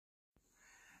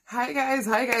Hi guys,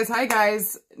 hi guys, hi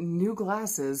guys. New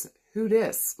glasses. Who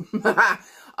dis?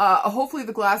 Hopefully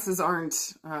the glasses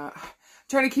aren't,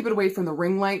 trying to keep it away from the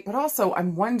ring light, but also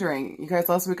I'm wondering, you guys,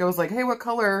 last week I was like, hey, what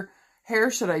color hair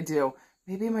should I do?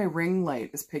 Maybe my ring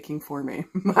light is picking for me.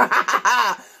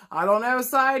 I don't know,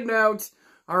 side note.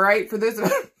 All right, for those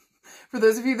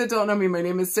of you that don't know me, my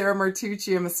name is Sarah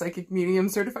Martucci. I'm a psychic medium,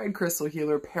 certified crystal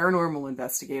healer, paranormal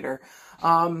investigator.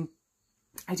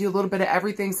 I do a little bit of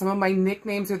everything. Some of my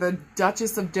nicknames are the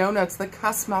Duchess of Donuts, the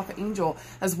Cuss Mouth Angel,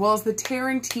 as well as the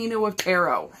Tarantino of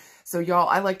Tarot. So y'all,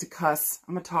 I like to cuss.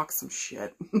 I'm gonna talk some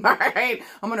shit. All right?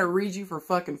 I'm gonna read you for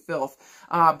fucking filth.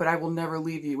 But I will never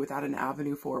leave you without an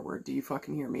avenue forward. Do you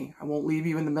fucking hear me? I won't leave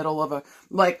you in the middle of a,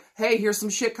 like, hey, here's some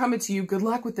shit coming to you. Good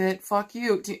luck with it. Fuck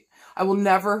you. I will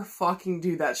never fucking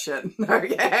do that shit.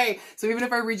 Okay? So even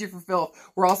if I read you for filth,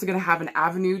 we're also gonna have an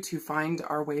avenue to find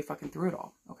our way fucking through it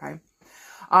all. Okay?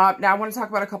 Now I want to talk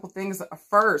about a couple things.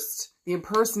 First, the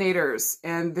impersonators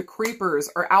and the creepers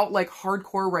are out like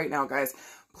hardcore right now, guys.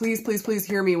 Please, please, please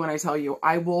hear me when I tell you,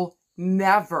 I will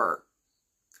never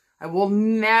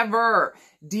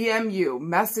DM you,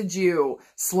 message you,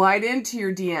 slide into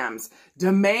your DMs,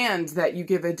 demand that you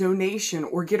give a donation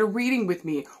or get a reading with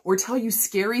me or tell you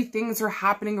scary things are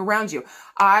happening around you.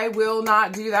 I will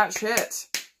not do that shit.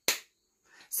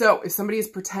 So if somebody is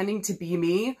pretending to be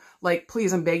me, like,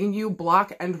 please, I'm begging you,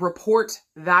 block and report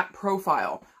that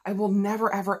profile. I will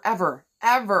never, ever, ever,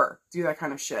 ever do that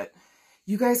kind of shit.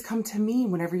 You guys come to me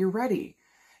whenever you're ready.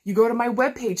 You go to my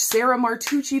webpage,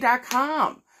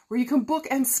 sarahmartucci.com, where you can book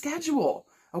and schedule,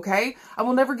 okay? I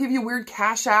will never give you a weird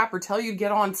Cash App or tell you to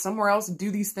get on somewhere else and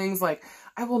do these things. Like,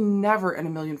 I will never in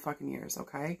a million fucking years,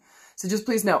 okay? So just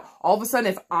please know, all of a sudden,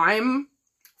 if I'm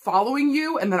following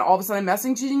you and then all of a sudden I'm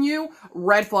messaging you,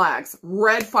 red flags,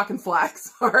 red fucking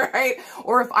flags, all right?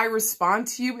 Or if I respond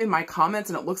to you in my comments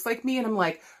and it looks like me and I'm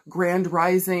like, Grand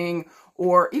Rising,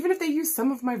 or even if they use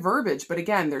some of my verbiage, but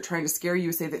again, they're trying to scare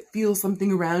you, say that feel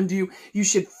something around you, you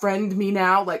should friend me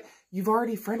now. Like, you've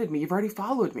already friended me, you've already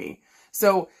followed me.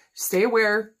 So stay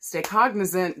aware, stay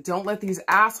cognizant, don't let these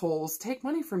assholes take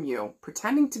money from you,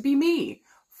 pretending to be me.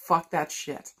 Fuck that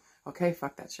shit, okay?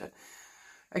 Fuck that shit.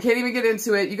 I can't even get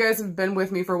into it. You guys have been with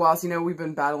me for a while, so you know we've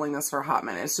been battling this for a hot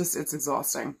minute. It's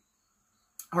exhausting.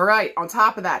 All right, on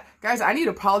top of that, guys, I need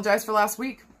to apologize for last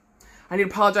week. I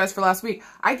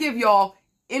give y'all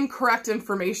incorrect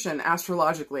information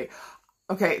astrologically.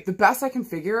 Okay, the best I can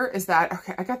figure is that,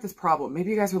 okay, I got this problem.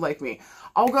 Maybe you guys are like me.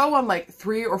 I'll go on like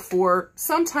 3 or 4,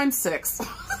 sometimes 6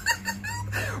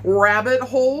 rabbit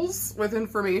holes with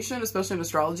information, especially in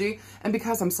astrology, and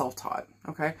because I'm self-taught,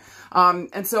 okay?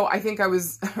 And so I think I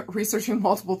was researching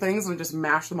multiple things and just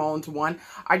mashed them all into one.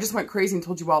 I just went crazy and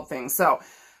told you wild things. So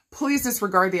please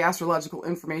disregard the astrological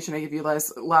information I gave you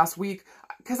last week,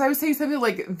 because I was saying something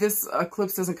like this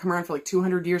eclipse doesn't come around for like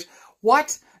 200 years.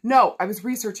 What? No, I was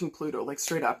researching Pluto, like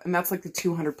straight up, and that's like the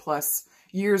 200 plus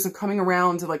years of coming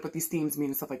around to like what these themes mean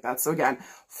and stuff like that. So again,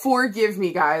 forgive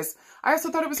me, guys. I also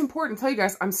thought it was important to tell you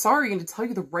guys, I'm sorry, and to tell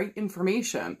you the right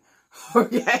information.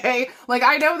 Okay? Like,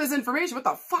 I know this information. What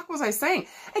the fuck was I saying?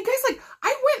 And guys, like,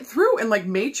 I went through and like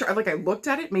made sure, like I looked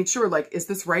at it, made sure, like, is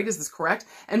this right? Is this correct?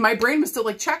 And my brain was still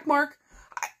like, check mark.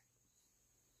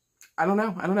 I don't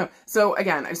know. So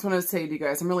again, I just want to say to you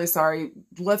guys, I'm really sorry.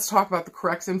 Let's talk about the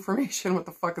correct information. What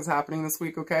the fuck is happening this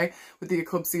week, okay? With the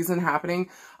eclipse season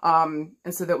happening. And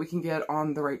so that we can get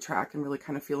on the right track and really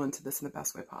kind of feel into this in the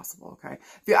best way possible, okay?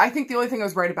 I think the only thing I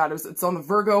was right about is it's on the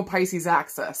Virgo Pisces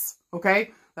axis, okay?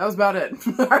 That was about it.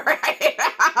 All right.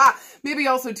 Maybe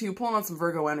also, too, pulling on some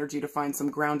Virgo energy to find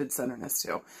some grounded centerness,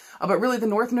 too. But really, the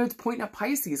North Node's pointing at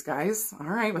Pisces, guys. All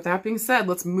right, with that being said,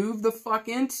 let's move the fuck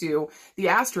into the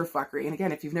Astrofuckery. And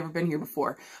again, if you've never been here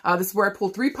before, this is where I pull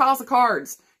 3 piles of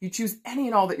cards. You choose any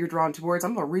and all that you're drawn towards.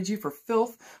 I'm going to read you for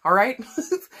filth, all right?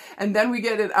 And then we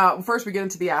get it, first we get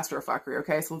into the Astrofuckery,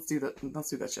 okay? So let's do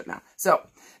that shit now. So,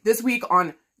 this week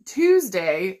on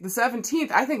Tuesday, the 17th,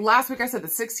 I think last week I said the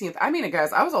 16th. I mean it,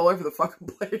 guys, I was all over the fucking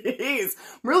place.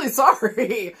 I'm really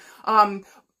sorry.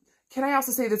 Can I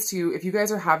also say this to you? If you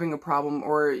guys are having a problem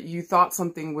or you thought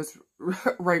something was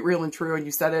right, real, and true and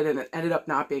you said it and it ended up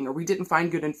not being, or we didn't find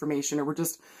good information, or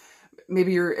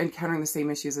maybe you're encountering the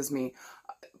same issues as me,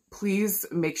 please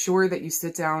make sure that you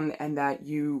sit down and that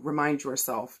you remind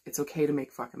yourself it's okay to make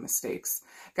fucking mistakes.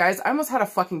 Guys, I almost had a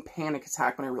fucking panic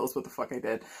attack when I realized what the fuck I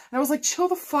did. And I was like, chill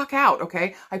the fuck out,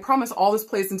 okay? I promise all this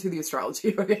plays into the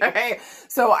astrology, okay?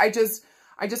 So I just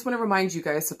want to remind you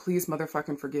guys to please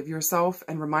motherfucking forgive yourself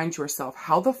and remind yourself,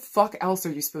 how the fuck else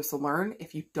are you supposed to learn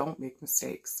if you don't make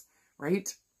mistakes,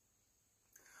 right?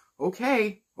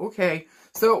 Okay.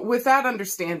 So with that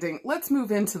understanding, let's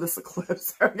move into this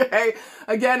eclipse, okay?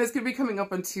 Again, it's going to be coming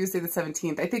up on Tuesday the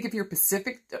 17th. I think if you're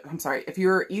if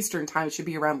you're Eastern time, it should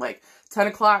be around like 10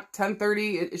 o'clock,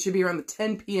 10:30. It should be around the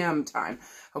 10 p.m. time,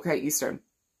 okay, Eastern.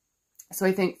 So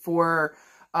I think for,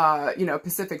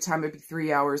 Pacific time, it'd be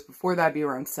 3 hours. Before that, it'd be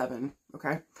around 7,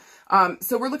 okay?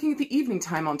 So we're looking at the evening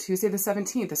time on Tuesday the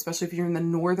 17th, especially if you're in the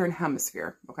Northern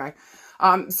Hemisphere, okay?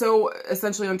 So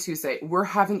essentially on Tuesday, we're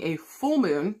having a full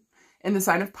moon in the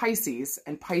sign of Pisces,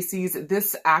 and Pisces,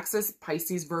 this axis,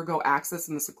 Pisces, Virgo axis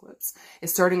in this eclipse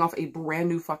is starting off a brand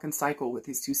new fucking cycle with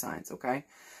these two signs, okay?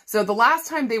 So the last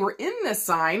time they were in this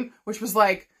sign, which was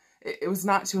like, it was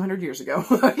not 200 years ago,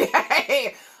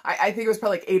 okay? I think it was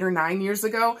probably like 8 or 9 years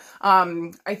ago.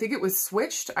 I think it was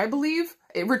switched, I believe.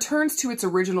 It returns to its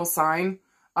original sign.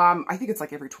 I think it's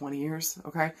like every 20 years,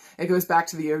 okay? It goes back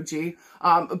to the OG.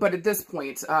 But at this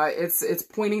point, it's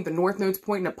pointing, the north node's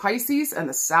pointing at Pisces and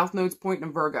the south node's pointing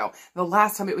at Virgo. The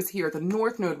last time it was here, the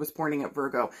north node was pointing at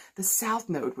Virgo. The south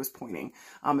node was pointing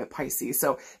at Pisces.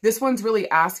 So this one's really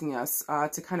asking us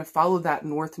to kind of follow that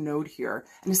north node here.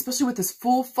 And especially with this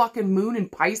full fucking moon in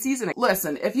Pisces. And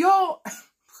listen, if y'all...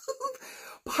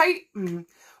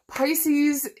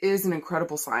 Pisces is an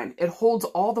incredible sign. It holds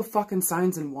all the fucking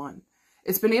signs in one.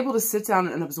 It's been able to sit down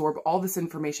and absorb all this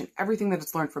information, everything that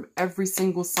it's learned from every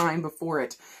single sign before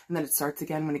it, and then it starts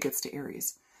again when it gets to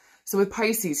Aries. So with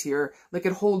Pisces here, like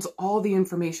it holds all the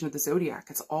information of the zodiac.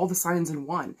 It's all the signs in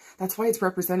one. That's why it's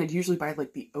represented usually by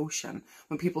like the ocean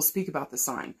when people speak about the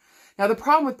sign. Now the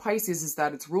problem with Pisces is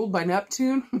that it's ruled by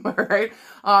Neptune, right?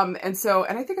 And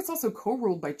I think it's also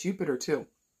co-ruled by Jupiter too.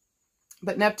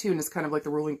 But Neptune is kind of like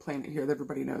the ruling planet here that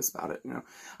everybody knows about it, you know.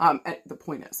 And the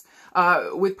point is,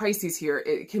 with Pisces here,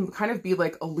 it can kind of be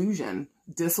like illusion,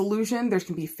 disillusion. There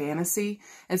can be fantasy.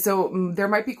 And so there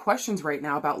might be questions right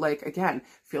now about like, again,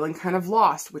 feeling kind of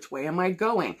lost. Which way am I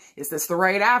going? Is this the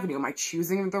right avenue? Am I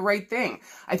choosing the right thing?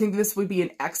 I think this would be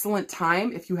an excellent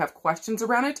time if you have questions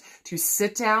around it to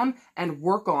sit down and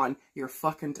work on your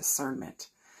fucking discernment.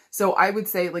 So I would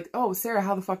say like, oh, Sarah,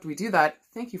 how the fuck do we do that?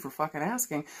 Thank you for fucking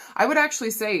asking. I would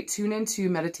actually say tune into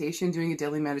meditation, doing a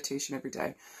daily meditation every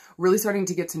day. Really starting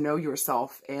to get to know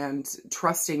yourself and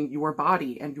trusting your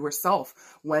body and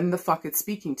yourself when the fuck it's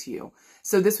speaking to you.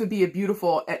 So this would be a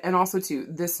beautiful, and also too,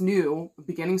 this new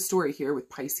beginning story here with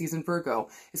Pisces and Virgo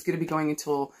is going to be going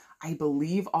until, I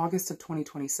believe, August of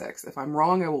 2026. If I'm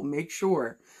wrong, I will make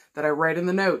sure that I write in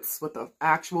the notes what the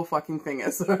actual fucking thing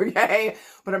is, okay?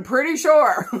 But I'm pretty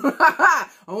sure.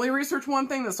 Only research one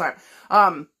thing this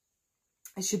time.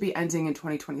 It should be ending in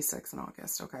 2026 in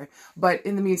August, okay? But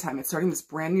in the meantime, it's starting this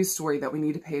brand new story that we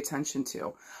need to pay attention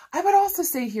to. I would also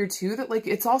say here too that like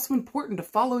it's also important to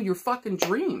follow your fucking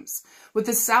dreams. With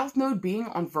the South Node being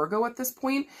on Virgo at this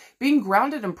point, being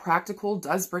grounded and practical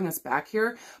does bring us back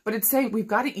here, but it's saying we've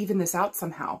got to even this out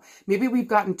somehow. Maybe we've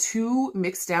gotten too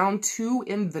mixed down, too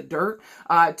in the dirt,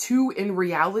 too in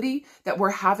reality that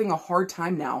we're having a hard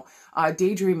time now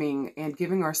daydreaming and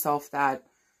giving ourselves that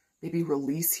maybe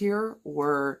release here,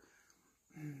 or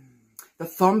the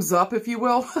thumbs up, if you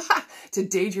will, to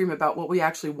daydream about what we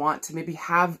actually want, to maybe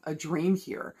have a dream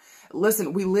here.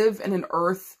 Listen, we live in an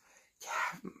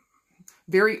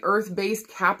very earth-based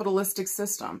capitalistic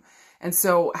system. And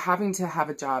so having to have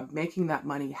a job, making that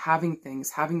money, having things,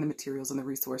 having the materials and the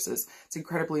resources, it's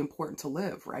incredibly important to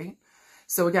live, right?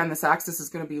 So again, this axis is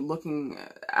going to be looking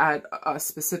at us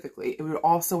specifically. It would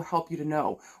also help you to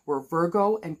know where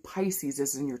Virgo and Pisces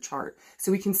is in your chart.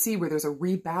 So we can see where there's a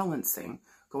rebalancing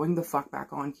going the fuck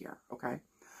back on here, okay?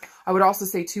 I would also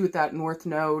say too, with that North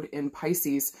Node in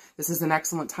Pisces, this is an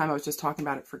excellent time. I was just talking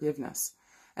about it, forgiveness.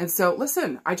 And so,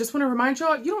 listen, I just want to remind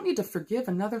y'all, you don't need to forgive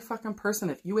another fucking person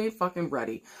if you ain't fucking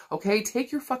ready, okay?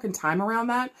 Take your fucking time around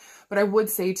that. But I would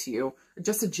say to you,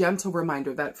 just a gentle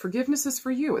reminder that forgiveness is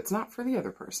for you. It's not for the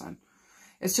other person.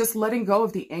 It's just letting go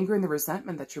of the anger and the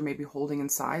resentment that you're maybe holding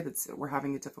inside that we're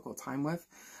having a difficult time with.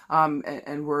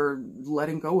 And we're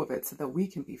letting go of it so that we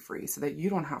can be free, so that you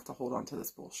don't have to hold on to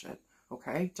this bullshit,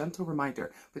 okay? Gentle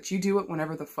reminder. But you do it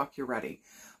whenever the fuck you're ready.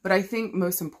 But I think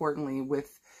most importantly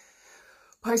with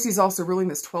Pisces also ruling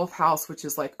this 12th house, which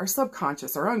is like our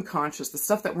subconscious, our unconscious, the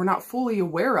stuff that we're not fully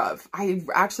aware of. I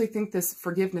actually think this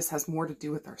forgiveness has more to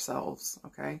do with ourselves,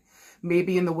 okay?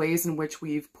 Maybe in the ways in which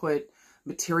we've put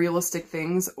materialistic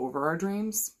things over our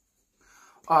dreams,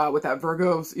 with that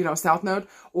Virgo's, South Node,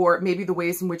 or maybe the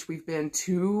ways in which we've been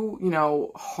too,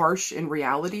 harsh in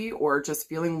reality, or just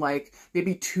feeling like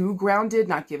maybe too grounded,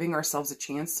 not giving ourselves a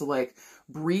chance to like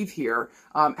breathe here,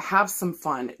 have some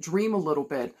fun, dream a little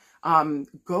bit.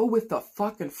 Go with the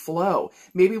fucking flow.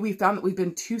 Maybe we found that we've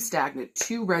been too stagnant,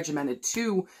 too regimented, do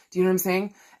you know what I'm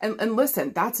saying? And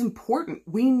listen, that's important.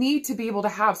 We need to be able to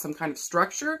have some kind of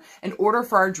structure in order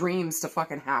for our dreams to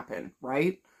fucking happen,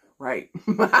 right? Right.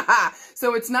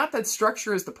 So it's not that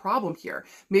structure is the problem here.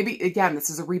 Maybe, again, this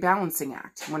is a rebalancing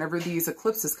act. Whenever these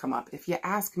eclipses come up, if you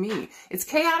ask me, it's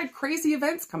chaotic, crazy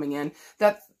events coming in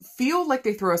that feel like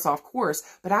they throw us off course,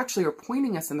 but actually are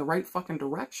pointing us in the right fucking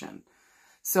direction.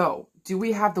 So do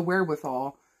we have the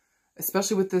wherewithal,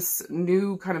 especially with this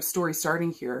new kind of story starting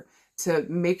here, to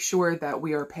make sure that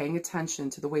we are paying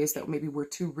attention to the ways that maybe we're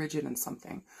too rigid in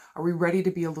something? Are we ready to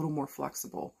be a little more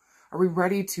flexible? Are we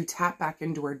ready to tap back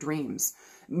into our dreams?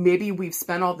 Maybe we've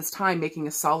spent all this time making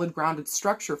a solid, grounded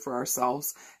structure for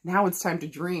ourselves. Now it's time to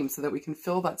dream so that we can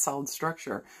fill that solid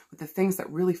structure with the things that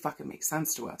really fucking make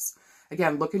sense to us.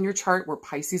 Again, look in your chart where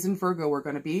Pisces and Virgo are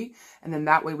going to be. And then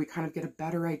that way we kind of get a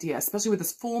better idea, especially with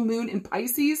this full moon in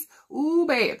Pisces. Ooh,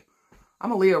 babe.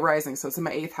 I'm a Leo rising, so it's in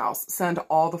my 8th house. Send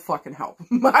all the fucking help.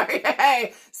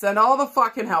 Hey, send all the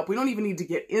fucking help. We don't even need to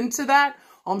get into that.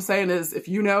 All I'm saying is, if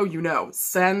you know, you know.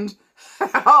 Send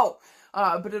help.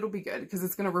 But it'll be good because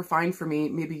it's going to refine for me,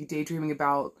 maybe daydreaming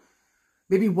about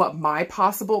maybe what my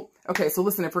possible... Okay, so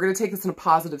listen, if we're going to take this in a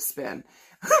positive spin.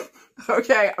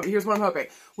 Okay, here's what I'm hoping.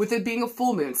 With it being a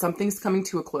full moon, something's coming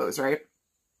to a close, right?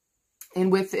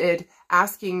 And with it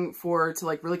asking to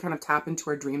like really kind of tap into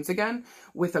our dreams again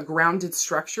with a grounded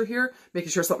structure here,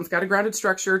 making sure something's got a grounded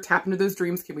structure, tap into those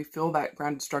dreams. Can we fill that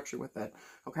grounded structure with it?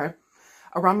 Okay.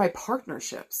 Around my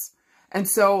partnerships. And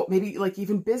so maybe like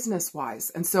even business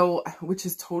wise. And so, which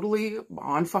is totally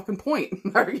on fucking point,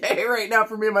 okay, right now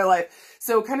for me in my life.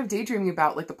 So kind of daydreaming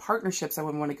about like the partnerships I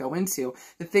would want to go into,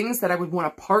 the things that I would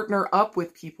want to partner up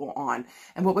with people on.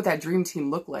 And what would that dream team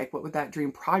look like? What would that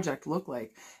dream project look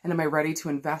like? And am I ready to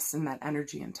invest in that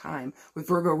energy and time? With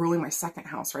Virgo ruling my 2nd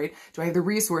house, right? Do I have the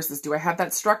resources? Do I have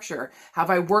that structure? Have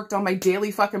I worked on my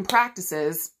daily fucking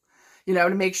practices, you know,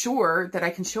 to make sure that I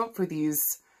can show up for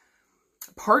these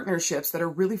partnerships that are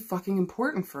really fucking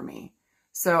important for me?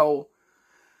 So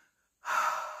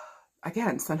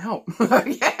again, send help.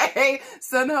 Okay,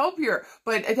 send help here.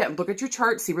 But again, look at your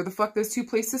chart, see where the fuck those two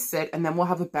places sit, and then we'll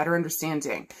have a better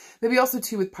understanding. Maybe also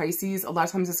too with Pisces, a lot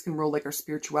of times this can roll like our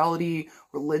spirituality,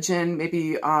 religion,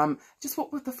 maybe just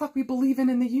what the fuck we believe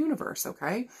in the universe,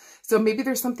 okay? So maybe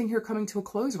there's something here coming to a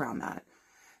close around that.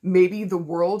 Maybe the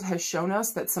world has shown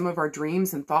us that some of our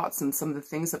dreams and thoughts and some of the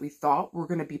things that we thought were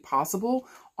going to be possible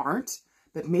aren't,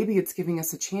 but maybe it's giving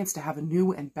us a chance to have a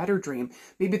new and better dream.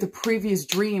 Maybe the previous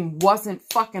dream wasn't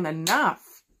fucking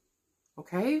enough.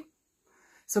 Okay?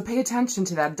 So pay attention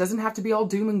to that. It doesn't have to be all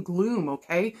doom and gloom,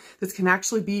 okay? This can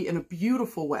actually be in a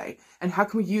beautiful way. And how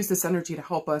can we use this energy to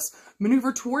help us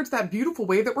maneuver towards that beautiful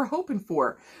way that we're hoping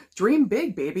for? Dream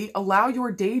big, baby. Allow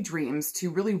your daydreams to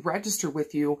really register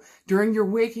with you during your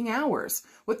waking hours.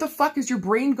 What the fuck is your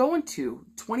brain going to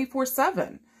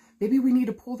 24/7? Maybe we need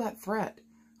to pull that thread,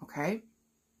 okay?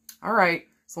 All right.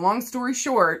 So long story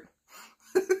short,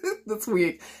 this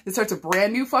week, it starts a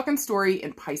brand new fucking story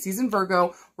in Pisces and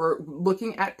Virgo. We're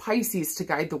looking at Pisces to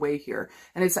guide the way here.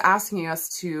 And it's asking us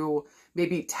to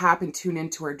maybe tap and tune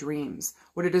into our dreams,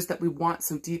 what it is that we want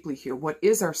so deeply here. What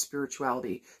is our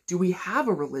spirituality? Do we have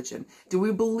a religion? Do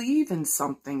we believe in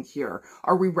something here?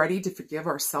 Are we ready to forgive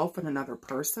ourselves and another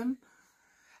person?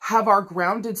 Have our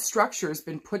grounded structures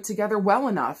been put together well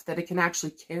enough that it can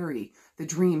actually carry the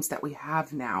dreams that we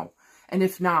have now? And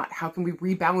if not, how can we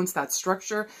rebalance that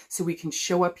structure so we can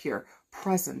show up here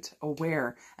present,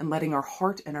 aware, and letting our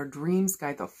heart and our dreams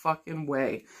guide the fucking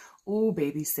way? Oh,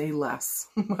 baby, say less.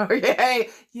 Okay?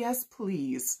 Yes,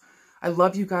 please. I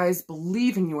love you guys.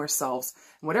 Believe in yourselves.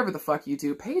 And whatever the fuck you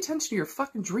do, pay attention to your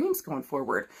fucking dreams going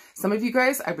forward. Some of you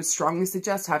guys, I would strongly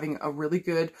suggest having a really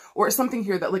good, or something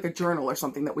here that like a journal or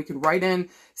something that we can write in,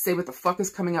 say what the fuck is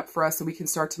coming up for us so we can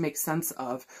start to make sense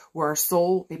of where our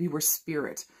soul, maybe where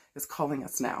spirit is calling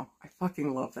us now. I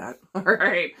fucking love that. All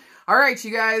right. All right,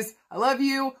 you guys. I love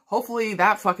you. Hopefully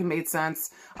that fucking made sense.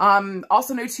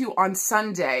 Also know too, on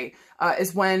Sunday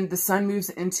is when the sun moves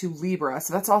into Libra.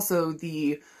 So that's also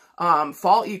the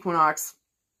fall equinox.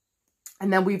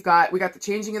 And then we got the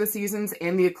changing of the seasons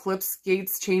and the eclipse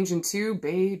gates changing too.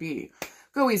 Baby,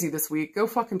 go easy this week. Go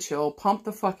fucking chill. Pump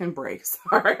the fucking brakes.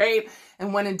 All right.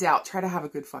 And when in doubt, try to have a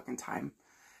good fucking time.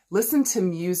 Listen to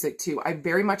music too. I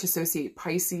very much associate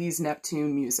Pisces,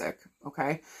 Neptune music,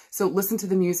 okay? So listen to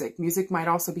the music. Music might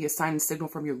also be a sign and signal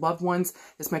from your loved ones.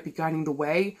 This might be guiding the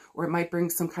way, or it might bring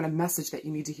some kind of message that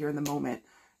you need to hear in the moment.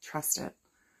 Trust it.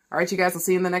 All right, you guys, I'll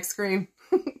see you in the next screen.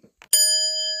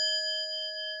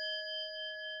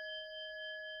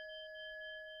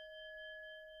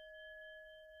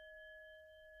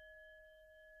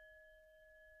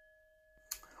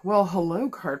 Well, hello,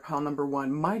 card pile number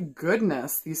one. My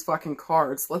goodness, these fucking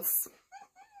cards. Let's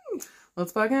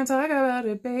fucking talk about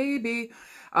it, baby.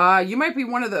 You might be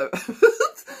one of the,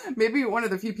 maybe one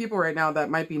of the few people right now that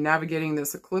might be navigating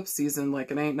this eclipse season like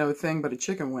it ain't no thing but a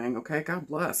chicken wing, okay? God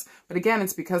bless. But again,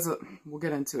 it's because of, we'll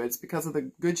get into it, it's because of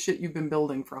the good shit you've been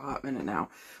building for a hot minute now.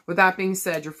 With that being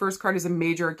said, your first card is a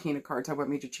major arcana card. Talk about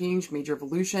major change, major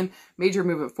evolution, major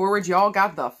movement forward. Y'all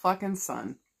got the fucking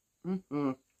sun.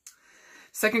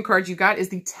 Second card you got is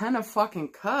the 10 of fucking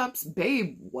cups.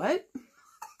 Babe, what?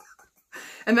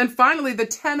 And then finally, the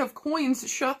 10 of coins.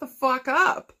 Shut the fuck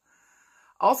up.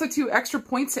 Also, 2 extra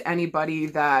points to anybody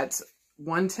that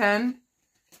 110,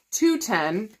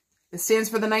 210, it stands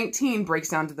for the 19, breaks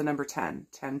down to the number 10.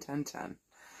 10, 10, 10.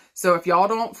 So if y'all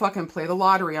don't fucking play the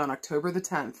lottery on October the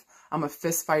 10th, I'm a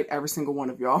fist fight every single one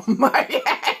of y'all.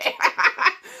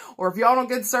 Or if y'all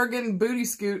don't start getting booty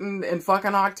scooting in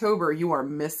fucking October, you are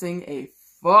missing a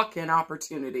fucking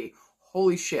opportunity.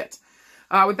 Holy shit.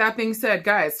 With that being said,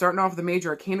 guys, starting off with the major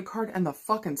arcana card and the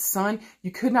fucking sun, you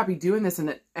could not be doing this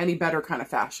in any better kind of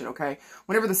fashion, okay?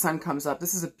 Whenever the sun comes up,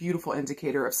 this is a beautiful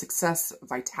indicator of success,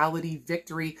 vitality,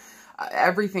 victory,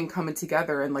 everything coming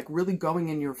together and like really going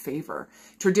in your favor.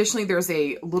 Traditionally, there's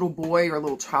a little boy or a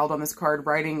little child on this card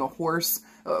riding a horse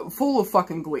full of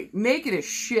fucking glee, naked as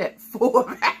shit, full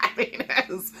of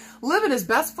happiness, living his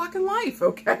best fucking life,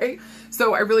 okay?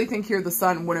 So I really think here the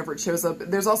sun, whenever it shows up,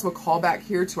 there's also a callback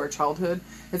here to our childhood.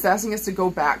 It's asking us to go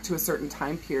back to a certain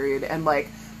time period and like,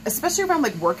 especially around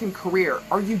like work and career.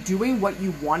 Are you doing what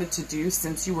you wanted to do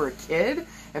since you were a kid?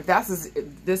 If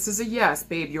this is a yes,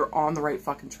 babe, you're on the right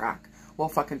fucking track. Well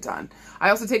fucking done. I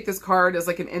also take this card as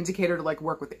like an indicator to like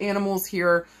work with animals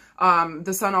here.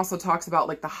 The sun also talks about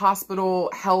like the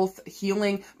hospital, health,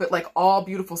 healing, but like all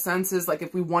beautiful senses. Like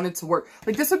if we wanted to work,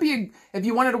 like this would be, if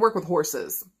you wanted to work with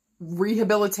horses,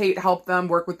 rehabilitate, help them,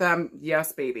 work with them.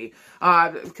 Yes, baby.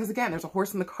 Because again, there's a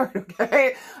horse in the card,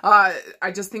 okay?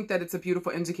 I just think that it's a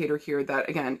beautiful indicator here that,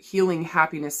 again, healing,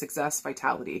 happiness, success,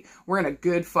 vitality. We're in a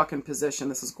good fucking position.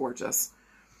 This is gorgeous.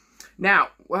 Now,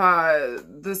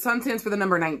 the sun stands for the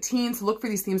number 19, so look for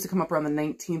these themes to come up around the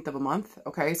 19th of a month,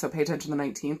 okay? So pay attention to the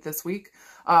 19th this week.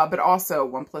 But also,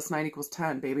 1 + 9 =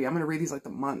 10, baby. I'm going to read these like the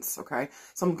months, okay?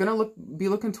 So I'm going to be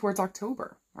looking towards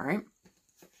October, all right?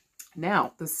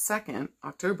 Now, the second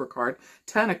October card,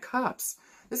 10 of Cups.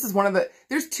 This is one of the,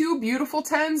 there's 2 beautiful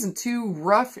 10s and 2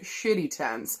 rough, shitty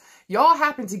 10s. Y'all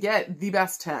happen to get the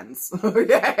best 10s,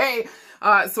 okay?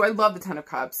 So I love the 10 of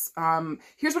Cups.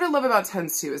 Here's what I love about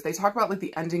 10s too, is they talk about like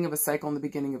the ending of a cycle and the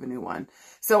beginning of a new one.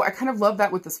 So I kind of love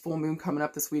that with this full moon coming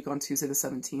up this week on Tuesday the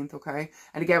 17th, okay?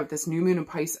 And again, with this new moon in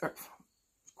Pisces,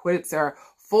 quit it, Sarah.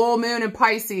 Full moon in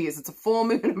Pisces. It's a full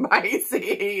moon in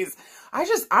Pisces. I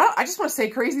just want to say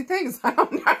crazy things. I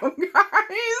don't know,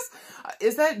 guys.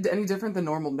 Is that any different than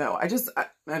normal? No.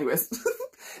 Anyways,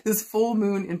 this full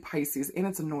moon in Pisces, and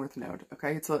it's a north node.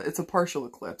 Okay, it's a partial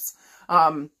eclipse.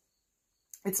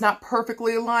 It's not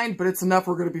perfectly aligned, but it's enough.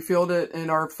 We're gonna be feeling it in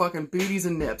our fucking booties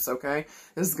and nips. Okay,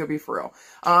 this is gonna be for real.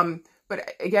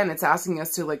 But again, it's asking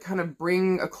us to like kind of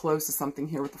bring a close to something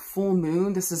here with the full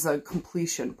moon. This is a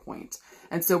completion point.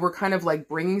 And so we're kind of like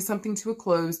bringing something to a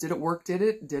close. Did it work? Did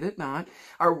it not?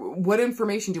 Or what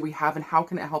information do we have and how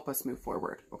can it help us move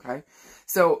forward? Okay.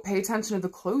 So pay attention to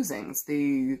the closings,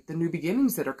 the new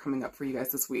beginnings that are coming up for you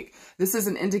guys this week. This is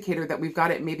an indicator that we've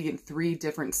got it maybe in 3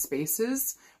 different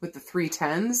spaces with the 3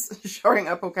 10s showing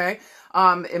up. Okay.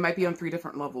 It might be on 3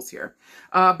 different levels here.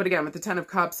 But again, with the 10 of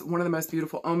Cups, one of the most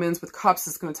beautiful omens with Cups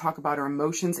is going to talk about our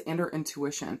emotions and our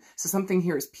intuition. So something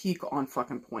here is peak on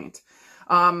fucking point.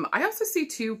 I also see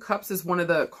too, Cups as one of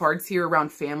the cards here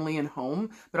around family and home,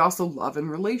 but also love and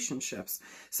relationships.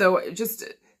 So just,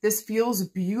 this feels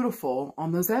beautiful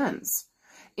on those ends.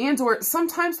 And or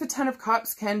sometimes the 10 of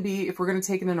Cups can be, if we're going to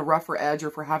take it in a rougher edge or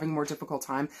if we're having a more difficult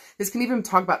time, this can even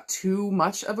talk about too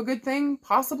much of a good thing,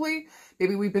 possibly.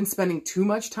 Maybe we've been spending too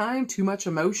much time, too much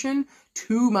emotion,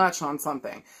 too much on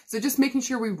something. So just making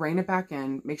sure we rein it back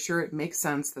in, make sure it makes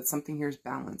sense that something here is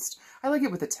balanced. I like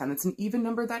it with a 10. It's an even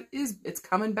number that is, it's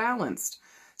coming balanced.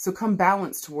 So come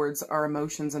balanced towards our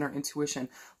emotions and our intuition,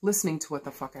 listening to what the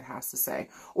fuck it has to say.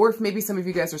 Or if maybe some of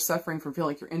you guys are suffering from feeling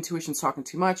like your intuition's talking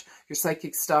too much, your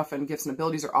psychic stuff and gifts and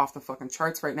abilities are off the fucking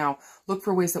charts right now, look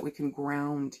for ways that we can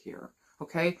ground here.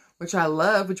 Okay, which I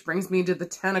love, which brings me to the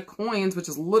 10 of Coins, which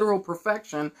is literal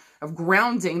perfection of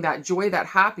grounding that joy, that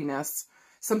happiness,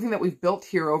 something that we've built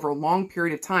here over a long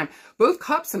period of time. Both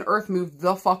Cups and Earth move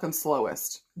the fucking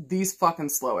slowest. These fucking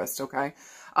slowest, okay?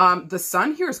 The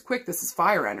sun here is quick. This is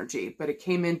fire energy, but it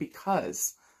came in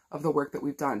because of the work that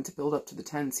we've done to build up to the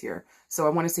 10s here. So I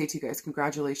want to say to you guys,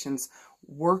 congratulations.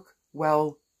 Work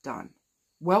well done.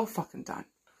 Well fucking done.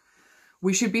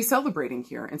 We should be celebrating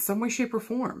here in some way, shape, or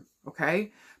form,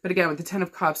 okay? But again, with the Ten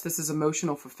of Cups, this is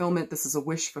emotional fulfillment. This is a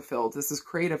wish fulfilled. This is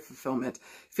creative fulfillment.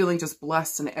 Feeling just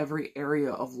blessed in every area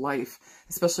of life,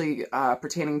 especially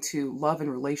pertaining to love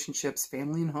and relationships,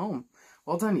 family, and home.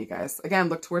 Well done, you guys. Again,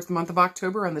 look towards the month of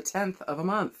October on the 10th of a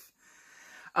month.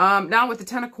 Now with the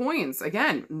Ten of Coins,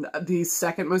 again, the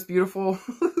second most beautiful,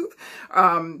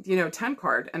 10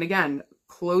 card. And again,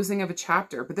 closing of a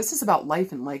chapter, but this is about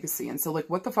life and legacy. And so like,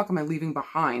 what the fuck am I leaving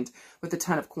behind with the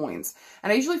 10 of Coins?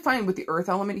 And I usually find with the earth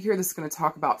element here, this is going to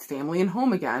talk about family and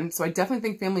home again. So I definitely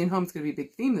think family and home is going to be a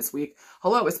big theme this week.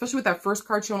 Hello, especially with that first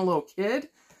card showing a little kid.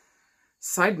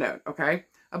 Side note, okay?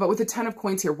 But with the 10 of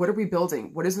Coins here, what are we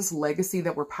building? What is this legacy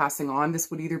that we're passing on? This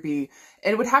would either be,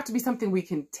 and it would have to be something we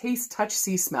can taste, touch,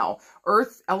 see, smell.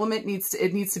 Earth element needs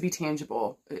to be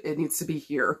tangible. It needs to be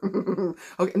here.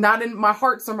 Okay, not in my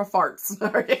hearts or my farts.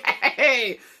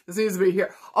 Okay, this needs to be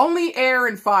here. Only air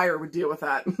and fire would deal with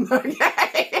that.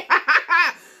 Okay.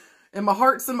 In my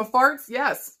hearts and my farts,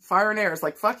 yes. Fire and air is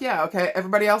like, fuck yeah, okay.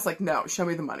 Everybody else, like, no, show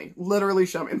me the money. Literally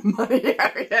show me the money.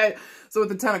 Okay. So with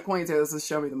the 10 of Coins here, this is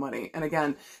show me the money. And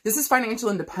again, this is financial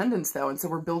independence though. And so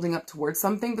we're building up towards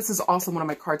something. This is also one of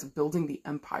my cards of building the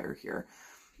empire here.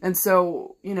 And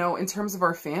so, in terms of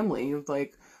our family,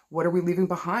 like, what are we leaving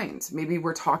behind? Maybe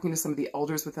we're talking to some of the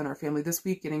elders within our family this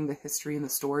week, getting the history and the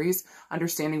stories,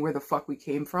 understanding where the fuck we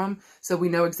came from. So we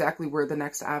know exactly where the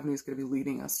next avenue is going to be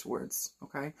leading us towards,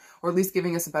 okay? Or at least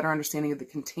giving us a better understanding of the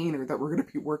container that we're going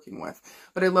to be working with.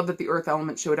 But I love that the earth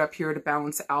element showed up here to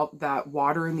balance out that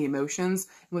water and the emotions.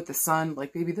 And with the sun,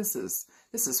 like, baby, this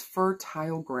is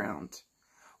fertile ground.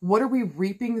 What are we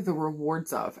reaping the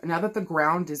rewards of? And now that the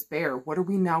ground is bare, what are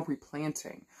we now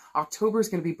replanting? October is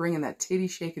going to be bringing that titty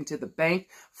shaking to the bank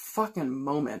fucking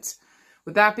moment.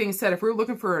 With that being said, if we're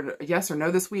looking for a yes or no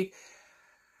this week,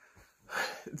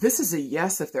 this is a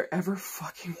yes if there ever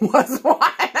fucking was one,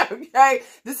 okay?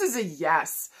 This is a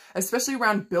yes, especially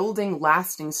around building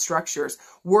lasting structures,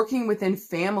 working within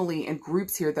family and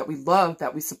groups here that we love,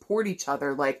 that we support each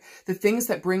other, like the things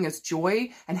that bring us joy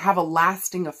and have a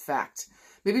lasting effect.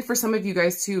 Maybe for some of you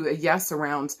guys too, a yes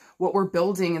around what we're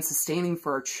building and sustaining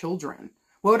for our children.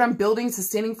 What I'm building and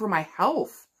sustaining for my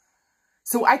health.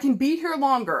 So I can be here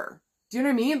longer. Do you know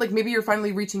what I mean? Like maybe you're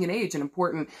finally reaching an age and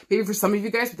important. Maybe for some of you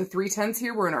guys with the 3 10s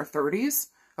here, we're in our 30s.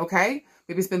 Okay.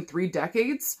 Maybe it's been 3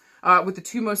 decades. With the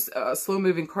 2 most slow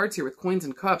moving cards here with Coins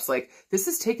and Cups. Like this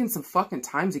has taken some fucking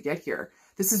time to get here.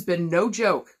 This has been no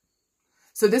joke.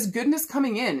 So this goodness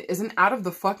coming in isn't out of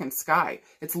the fucking sky.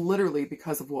 It's literally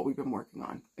because of what we've been working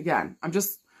on. Again,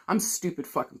 I'm stupid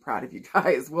fucking proud of you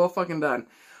guys. Well fucking done.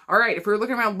 All right, if we're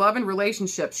looking around love and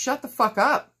relationships, shut the fuck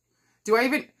up.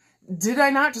 Did I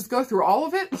not just go through all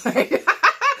of it? Like,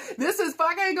 this is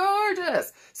fucking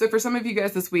gorgeous. So for some of you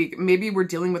guys this week, maybe we're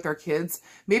dealing with our kids.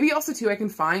 Maybe also too, I can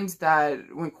find that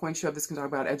when Coin Show Up, this can talk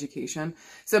about education.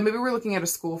 So maybe we're looking at a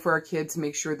school for our kids to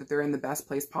make sure that they're in the best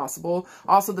place possible.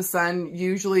 Also, the sun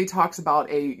usually talks about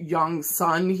a young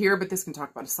son here, but this can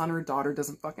talk about a son or a daughter,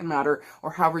 doesn't fucking matter,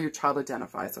 or however your child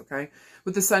identifies, okay?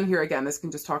 With the sun here, again, this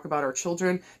can just talk about our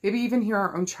children, maybe even here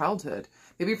our own childhood.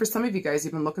 Maybe for some of you guys,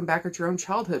 even looking back at your own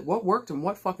childhood, what worked and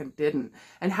what fucking didn't.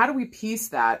 And how do we piece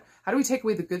that? How do we take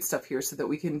away the good stuff here so that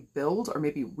we can build or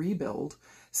maybe rebuild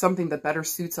something that better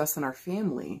suits us and our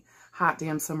family? Hot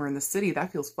damn summer in the city.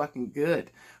 That feels fucking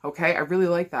good. Okay, I really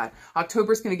like that.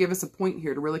 October is going to give us a point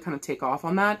here to really kind of take off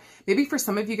on that. Maybe for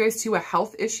some of you guys too, a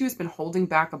health issue has been holding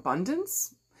back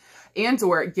abundance. And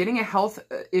or getting a health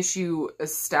issue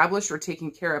established or taken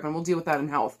care of, and we'll deal with that in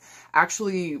health,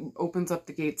 actually opens up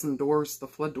the gates and doors, the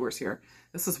flood doors here.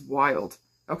 This is wild.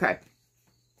 Okay.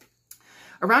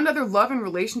 Around other love and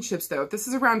relationships, though, if this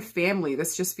is around family,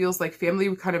 this just feels like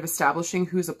family kind of establishing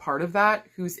who's a part of that,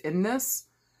 who's in this.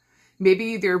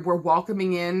 Maybe we're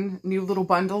welcoming in new little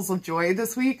bundles of joy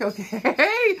this week.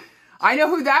 Okay. I know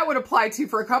who that would apply to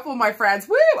for a couple of my friends.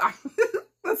 Woo!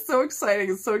 That's so exciting.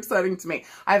 It's so exciting to me.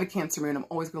 I have a Cancer moon. I'm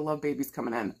always going to love babies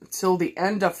coming in until the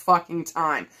end of fucking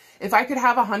time. If I could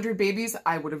have 100 babies,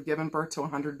 I would have given birth to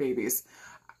 100 babies.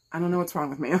 I don't know what's wrong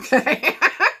with me, okay?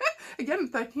 Again,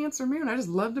 with that Cancer moon, I just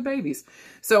love the babies.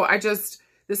 So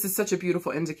this is such a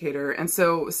beautiful indicator. And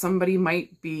so somebody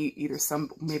might be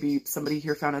maybe somebody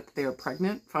here found out that they are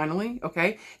pregnant finally,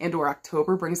 okay? And or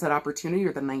October brings that opportunity,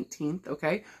 or the 19th,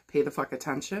 okay? Pay the fuck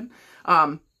attention.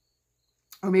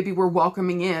 Or maybe we're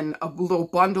welcoming in a little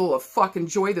bundle of fucking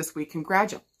joy this week.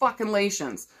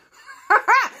 Congratulations.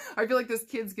 I feel like this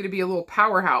kid's going to be a little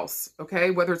powerhouse, okay?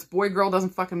 Whether it's boy, girl,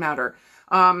 doesn't fucking matter.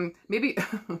 Maybe,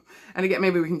 and again,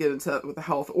 maybe we can get into it with the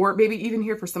health. Or maybe even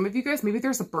here for some of you guys, maybe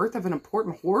there's a birth of an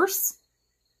important horse.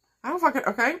 I don't fucking,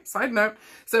 okay, side note.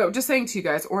 So just saying to you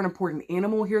guys, or an important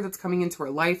animal here that's coming into our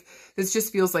life. This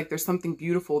just feels like there's something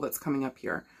beautiful that's coming up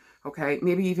here. Okay,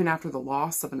 maybe even after the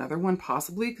loss of another one,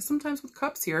 possibly, because sometimes with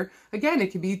cups here, again,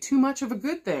 it can be too much of a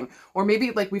good thing. Or maybe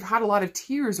like we've had a lot of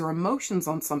tears or emotions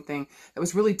on something that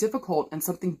was really difficult and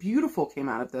something beautiful came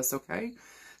out of this, okay?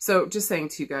 So just saying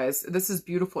to you guys, this is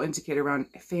beautiful indicator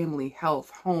around family, health,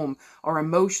 home, our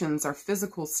emotions, our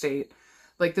physical state.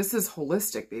 Like this is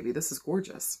holistic, baby. This is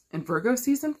gorgeous. And Virgo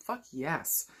season, fuck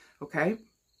yes, okay?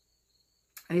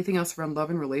 Anything else around love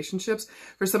and relationships?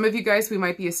 For some of you guys, we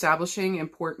might be establishing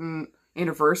important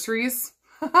anniversaries.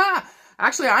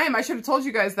 Actually, I should have told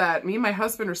you guys that. Me and my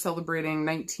husband are celebrating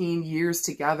 19 years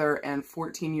together and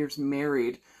 14 years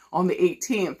married on the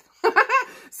 18th.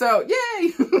 So,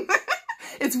 yay!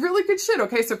 It's really good shit,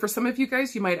 okay? So for some of you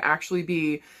guys, you might actually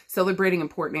be celebrating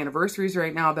important anniversaries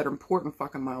right now that are important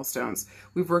fucking milestones.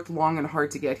 We've worked long and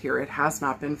hard to get here. It has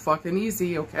not been fucking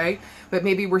easy, okay? But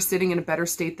maybe we're sitting in a better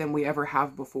state than we ever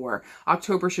have before.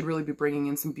 October should really be bringing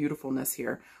in some beautifulness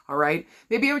here, all right?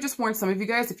 Maybe I would just warn some of you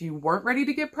guys, if you weren't ready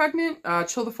to get pregnant,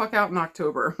 chill the fuck out in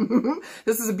October.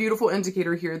 This is a beautiful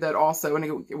indicator here that also,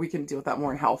 and we can deal with that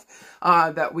more in health,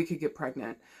 that we could get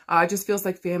pregnant. It just feels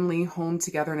like family, home,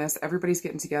 togetherness. Everybody's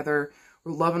getting together.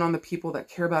 We're loving on the people that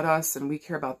care about us and we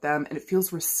care about them. And it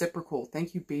feels reciprocal.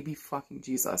 Thank you, baby fucking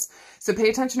Jesus. So pay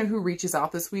attention to who reaches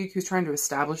out this week, who's trying to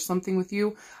establish something with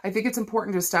you. I think it's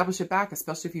important to establish it back,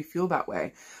 especially if you feel that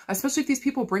way. Especially if these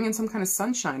people bring in some kind of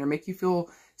sunshine or make you feel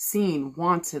seen,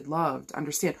 wanted, loved,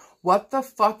 understand. What the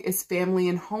fuck is family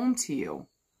and home to you?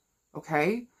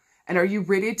 Okay? And are you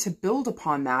ready to build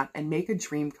upon that and make a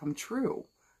dream come true?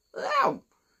 Wow.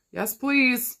 Yes,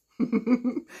 please.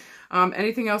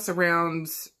 Anything else around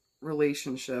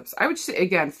relationships? I would say,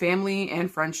 again, family and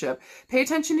friendship. Pay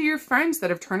attention to your friends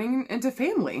that are turning into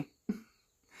family.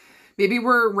 Maybe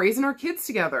we're raising our kids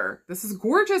together. This is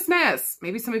gorgeousness.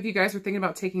 Maybe some of you guys are thinking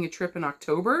about taking a trip in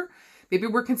October. Maybe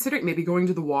we're considering maybe going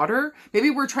to the water. Maybe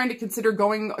we're trying to consider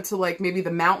going to like maybe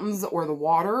the mountains or the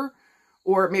water.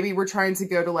 Or maybe we're trying to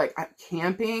go to like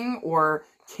camping or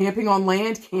camping on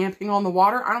land, camping on the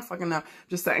water. I don't fucking know.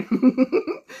 Just saying.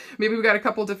 Maybe we got a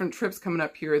couple different trips coming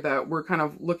up here that we're kind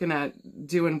of looking at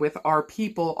doing with our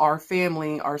people, our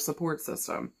family, our support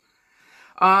system.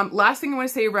 Last thing I want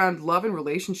to say around love and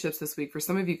relationships this week, for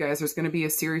some of you guys, there's going to be a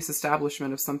serious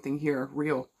establishment of something here,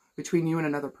 real, between you and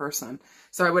another person.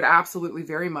 So I would absolutely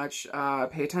very much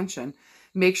pay attention.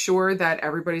 Make sure that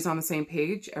everybody's on the same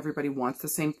page. Everybody wants the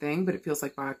same thing, but it feels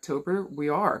like by October, we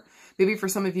are. Maybe for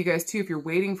some of you guys too, if you're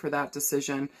waiting for that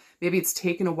decision, maybe it's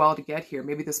taken a while to get here.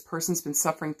 Maybe this person's been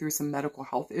suffering through some medical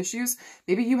health issues.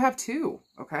 Maybe you have too,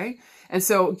 okay? And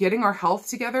so getting our health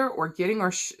together or getting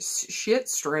our shit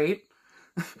straight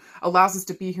allows us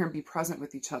to be here and be present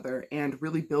with each other and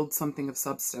really build something of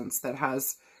substance that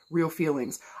has real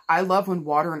feelings. I love when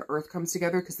water and earth comes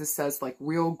together because this says like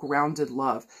real grounded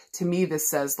love. To me, this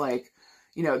says like,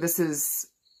 you know, this is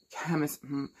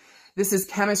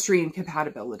chemistry and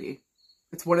compatibility.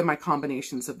 It's one of my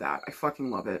combinations of that. I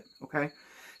fucking love it. Okay.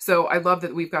 So I love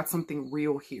that we've got something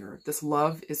real here. This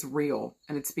love is real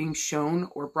and it's being shown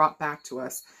or brought back to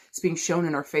us. It's being shown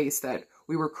in our face that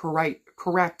we were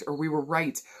correct, or we were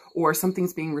right, or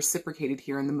something's being reciprocated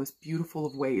here in the most beautiful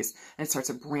of ways. And it starts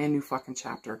a brand new fucking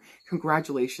chapter.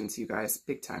 Congratulations, you guys.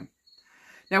 Big time.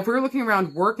 Now, if we're looking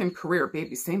around work and career,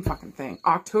 baby, same fucking thing.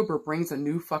 October brings a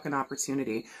new fucking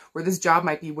opportunity where this job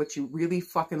might be what you really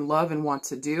fucking love and want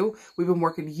to do. We've been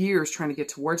working years trying to get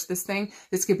towards this thing.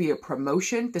 This could be a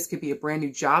promotion. This could be a brand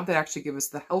new job that actually gives us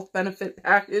the health benefit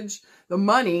package, the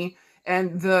money,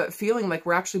 and the feeling like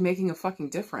we're actually making a fucking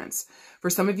difference. For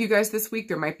some of you guys this week,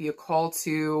 there might be a call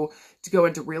to go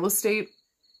into real estate,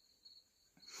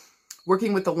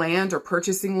 working with the land or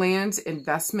purchasing land,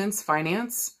 investments,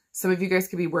 finance. Some of you guys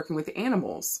could be working with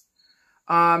animals.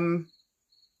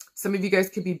 Some of you guys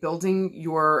could be building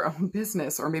your own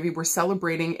business, or maybe we're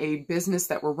celebrating a business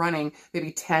that we're running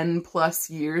maybe 10 plus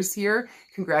years here.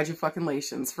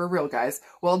 Congratulations, for real, guys.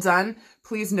 Well done.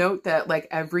 Please note that like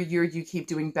every year you keep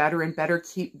doing better and better.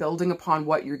 Keep building upon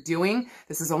what you're doing.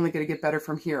 This is only going to get better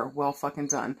from here. Well fucking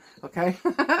done. Okay.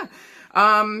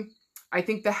 I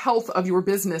think the health of your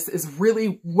business is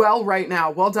really well right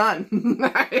now. Well done.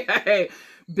 Hey,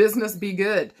 business be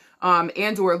good.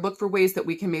 And or look for ways that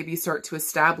we can maybe start to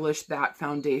establish that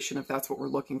foundation if that's what we're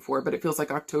looking for. But it feels like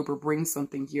October brings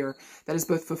something here that is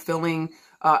both fulfilling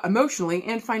emotionally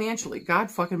and financially.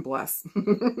 God fucking bless.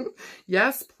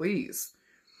 Yes, please.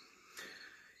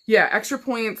 Yeah, extra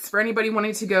points for anybody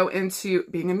wanting to go into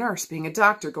being a nurse, being a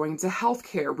doctor, going into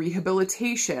healthcare,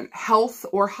 rehabilitation, health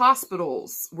or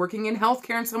hospitals, working in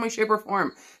healthcare in some way, shape, or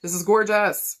form. This is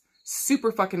gorgeous.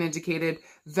 Super fucking educated.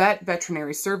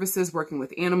 Veterinary services, working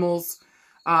with animals.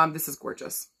 This is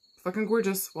gorgeous. Fucking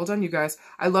gorgeous. Well done, you guys.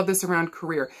 I love this around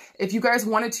career. If you guys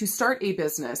wanted to start a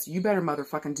business, you better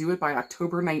motherfucking do it by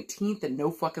October 19th and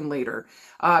no fucking later.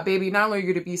 Baby, not only are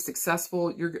you going to be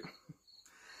successful,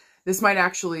 this might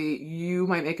actually, you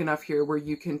might make enough here where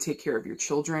you can take care of your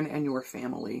children and your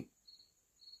family.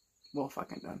 Well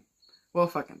fucking done. Well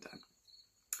fucking done.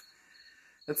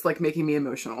 That's like making me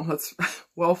emotional. That's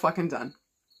well fucking done.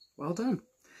 Well done.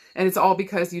 And it's all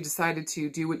because you decided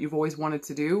to do what you've always wanted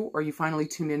to do, or you finally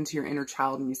tuned into your inner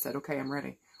child and you said, okay, I'm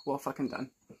ready. Well fucking done.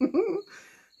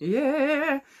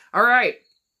 Yeah. All right.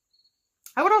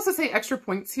 I would also say extra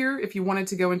points here if you wanted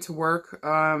to go into work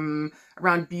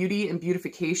around beauty and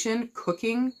beautification,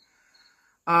 cooking,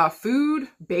 food,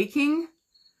 baking,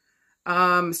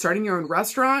 starting your own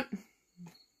restaurant.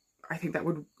 I think that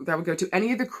would go to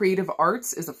any of the creative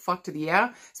arts is a fuck to the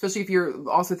yeah, especially if you're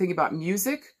also thinking about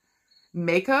music,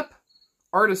 makeup,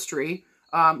 artistry,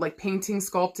 like painting,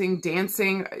 sculpting,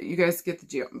 dancing. You guys get the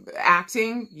jam.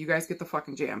 Acting, you guys get the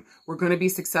fucking jam. We're going to be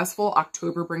successful.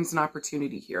 October brings an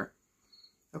opportunity here.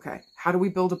 Okay, how do we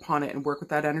build upon it and work with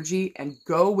that energy and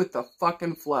go with the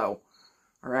fucking flow?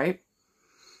 All right?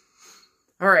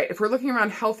 All right, if we're looking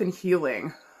around health and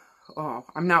healing, oh,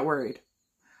 I'm not worried.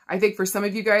 I think for some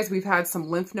of you guys, we've had some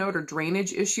lymph node or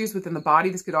drainage issues within the body.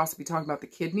 This could also be talking about the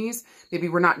kidneys. Maybe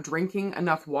we're not drinking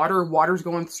enough water. Water's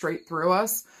going straight through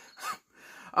us.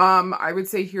 I would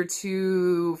say here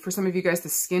too, for some of you guys, the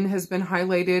skin has been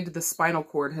highlighted. The spinal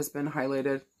cord has been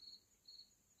highlighted.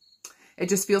 It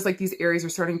just feels like these areas are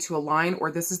starting to align, or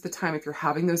this is the time, if you're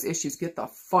having those issues, get the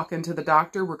fuck into the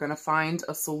doctor. We're going to find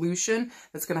a solution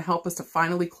that's going to help us to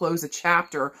finally close a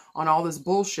chapter on all this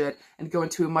bullshit and go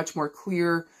into a much more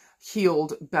clear,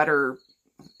 healed, better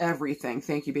everything.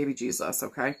 Thank you, baby Jesus.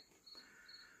 Okay.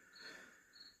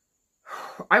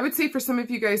 I would say for some of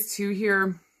you guys too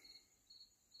here,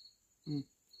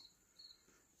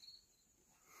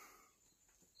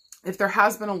 if there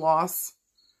has been a loss,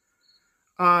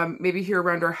 maybe here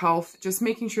around our health, just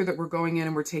making sure that we're going in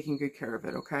and we're taking good care of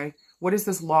it, okay? What has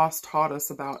this loss taught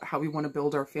us about how we want to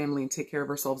build our family and take care of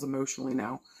ourselves emotionally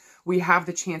now? We have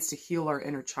the chance to heal our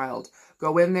inner child.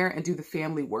 Go in there and do the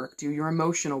family work. Do your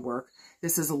emotional work.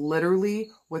 This is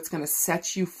literally what's going to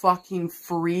set you fucking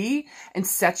free and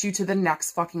set you to the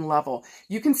next fucking level.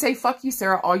 You can say, fuck you,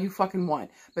 Sarah, all you fucking want.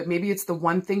 But maybe it's the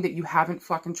one thing that you haven't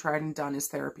fucking tried and done is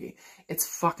therapy. It's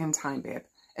fucking time, babe.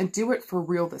 And do it for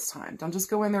real this time. Don't just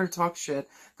go in there to talk shit.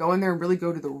 Go in there and really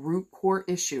go to the root core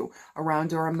issue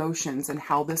around our emotions and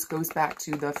how this goes back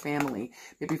to the family.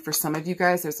 Maybe for some of you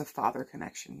guys, there's a father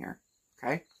connection here.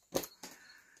 Okay?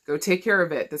 Go take care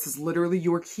of it. This is literally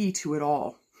your key to it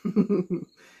all.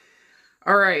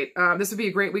 All right. This would be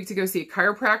a great week to go see a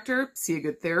chiropractor, see a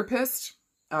good therapist,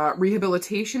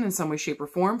 rehabilitation in some way, shape, or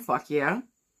form. Fuck yeah.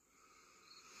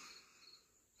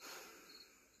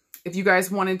 If you guys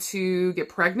wanted to get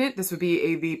pregnant, this would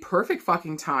be the perfect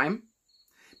fucking time.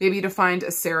 Maybe to find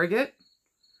a surrogate,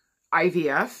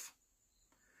 IVF.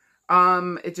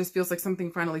 It just feels like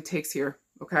something finally takes here,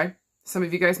 okay? Some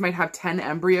of you guys might have 10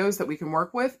 embryos that we can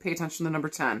work with. Pay attention to number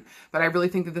 10. But I really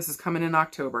think that this is coming in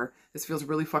October. This feels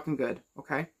really fucking good,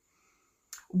 okay?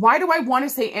 Why do I want to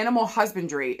say animal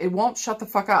husbandry? It won't shut the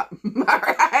fuck up. All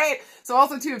right. So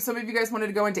also too, if some of you guys wanted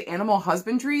to go into animal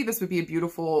husbandry, this would be a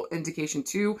beautiful indication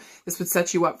too. This would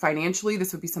set you up financially.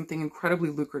 This would be something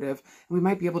incredibly lucrative. And we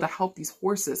might be able to help these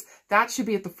horses. That should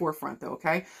be at the forefront though.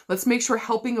 Okay. Let's make sure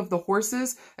helping of the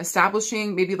horses,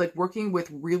 establishing, maybe like working with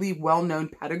really well-known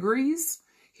pedigrees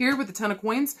here with the 10 of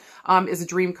coins, is a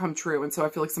dream come true. And so I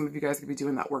feel like some of you guys could be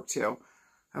doing that work too.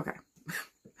 Okay.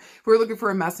 We're looking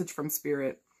for a message from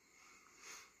spirit.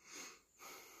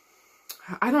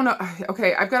 I don't know.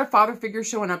 Okay, I've got a father figure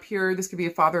showing up here. This could be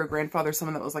a father, a grandfather,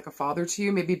 someone that was like a father to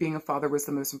you. Maybe being a father was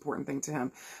the most important thing to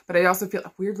him. But I also feel,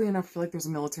 weirdly enough, I feel like there's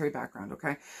a military background,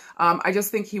 okay? I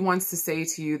just think he wants to say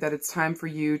to you that it's time for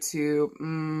you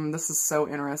to, this is so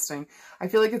interesting. I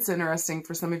feel like it's interesting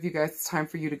for some of you guys, it's time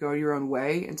for you to go your own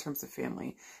way in terms of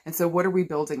family. And so what are we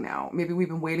building now? Maybe we've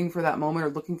been waiting for that moment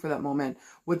or looking for that moment.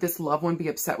 Would this loved one be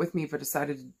upset with me if I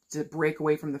decided to break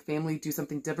away from the family, do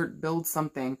something different, build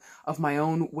something of my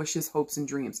own wishes, hopes, and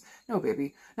dreams? No,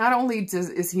 baby. Not only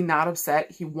is he not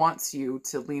upset, he wants you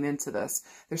to lean into this.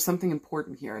 There's something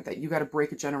important here that you got to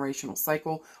break a generational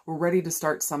cycle. We're ready to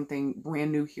start something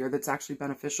brand new here that's actually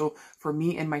beneficial for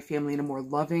me and my family in a more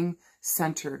loving,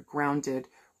 centered, grounded,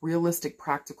 realistic,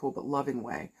 practical, but loving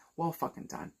way. Well fucking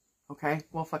done. Okay,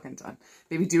 well fucking done.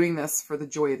 Maybe doing this for the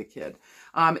joy of the kid.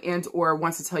 And or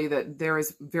wants to tell you that there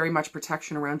is very much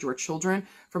protection around your children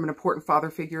from an important father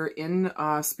figure in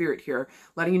spirit here,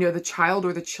 letting you know the child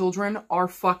or the children are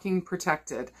fucking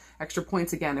protected. Extra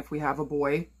points again if we have a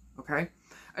boy, okay?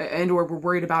 And or we're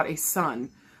worried about a son.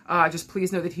 Just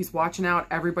please know that he's watching out.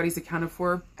 Everybody's accounted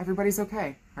for. Everybody's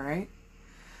okay, all right?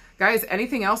 Guys,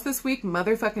 anything else this week?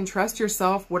 Motherfucking trust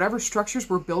yourself. Whatever structures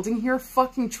we're building here,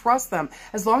 fucking trust them.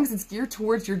 As long as it's geared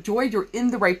towards your joy, you're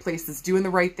in the right places, doing the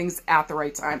right things at the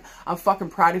right time. I'm fucking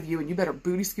proud of you, and you better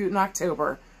booty scoot in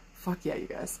October. Fuck yeah, you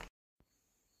guys.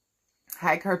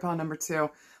 High card pile number 2.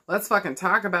 Let's fucking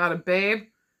talk about it, babe.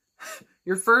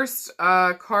 Your first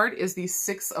card is the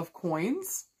 6 of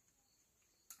Coins.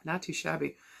 Not too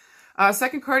shabby.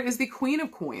 Second card is the Queen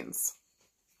of Coins.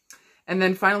 And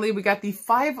then finally, we got the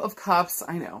 5 of Cups.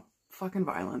 I know. Fucking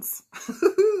violence.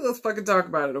 Let's fucking talk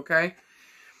about it, okay?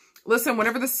 Listen,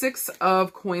 whenever the 6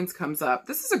 of Coins comes up,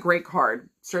 this is a great card.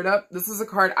 Straight up, this is a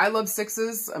card. I love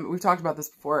 6s. We've talked about this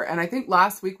before. And I think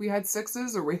last week we had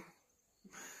 6s, or we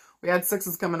had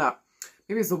 6s coming up.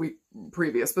 Maybe it was the week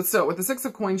previous. But still, with the 6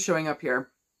 of Coins showing up here,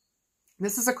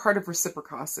 this is a card of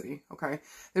reciprocity, okay?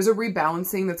 There's a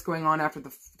rebalancing that's going on after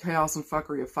the chaos and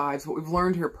fuckery of 5s, what we've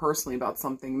learned here personally about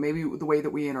something, maybe the way that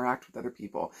we interact with other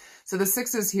people. So the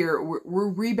 6s here,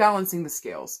 we're rebalancing the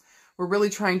scales. We're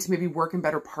really trying to maybe work in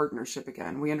better partnership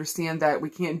again. We understand that we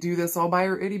can't do this all by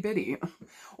our itty bitty,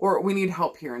 or we need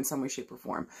help here in some way, shape, or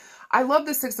form. I love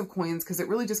the 6 of Coins because it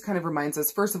really just kind of reminds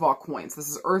us, first of all, coins. This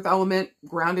is earth element,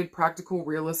 grounded, practical,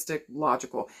 realistic,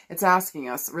 logical. It's asking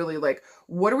us really like,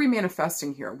 what are we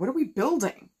manifesting here? What are we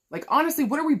building? Like, honestly,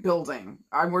 what are we building?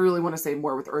 I really want to say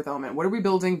more with earth element. What are we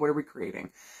building? What are we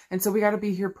creating? And so we got to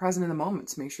be here present in the moment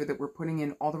to make sure that we're putting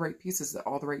in all the right pieces at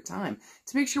all the right time,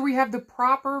 to make sure we have the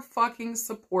proper fucking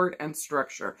support and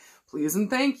structure. Please and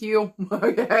thank you.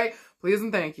 Okay? Please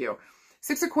and thank you.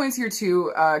 6 of Coins here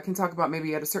too can talk about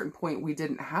maybe at a certain point we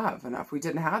didn't have enough. We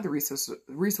didn't have the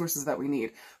resources that we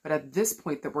need. But at this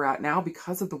point that we're at now,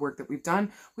 because of the work that we've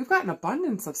done, we've got an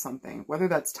abundance of something, whether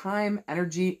that's time,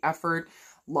 energy, effort,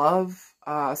 love,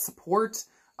 support,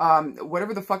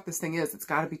 whatever the fuck this thing is, it's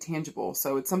got to be tangible.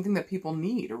 So it's something that people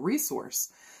need, a resource.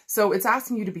 So it's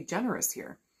asking you to be generous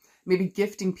here. Maybe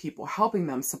gifting people, helping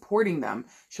them, supporting them,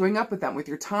 showing up with them with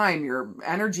your time, your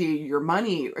energy, your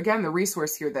money. Again, the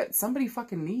resource here that somebody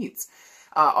fucking needs.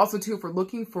 Also, too, if we're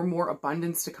looking for more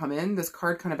abundance to come in, this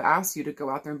card kind of asks you to go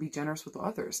out there and be generous with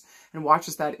others. And watch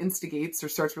as that instigates or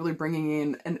starts really bringing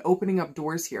in and opening up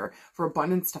doors here for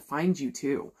abundance to find you,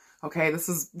 too. Okay, this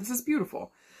is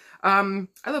beautiful. I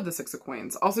love the 6 of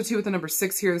Coins. Also, too, with the number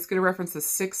 6 here, it's going to reference the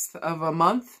 6th of a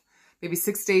month. Maybe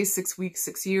 6 days, 6 weeks,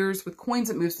 6 years. With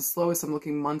coins, it moves the slowest. I'm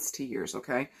looking months to years,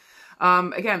 okay?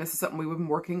 Again, this is something we've been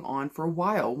working on for a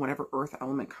while whenever earth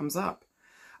element comes up.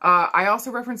 I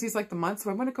also reference these like the months, so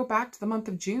I want to go back to the month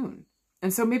of June.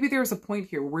 And so maybe there's a point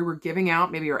here where we were giving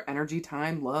out maybe our energy,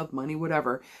 time, love, money,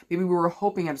 whatever. Maybe we were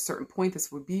hoping at a certain point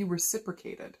this would be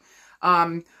reciprocated.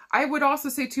 I would also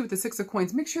say, too, with the 6 of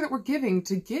Coins, make sure that we're giving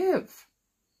to give.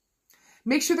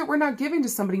 Make sure that we're not giving to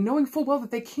somebody knowing full well that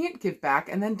they can't give back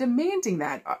and then demanding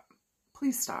that.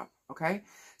 Please stop, okay?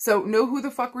 So know who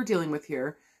the fuck we're dealing with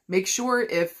here. Make sure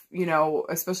if, you know,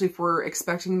 especially if we're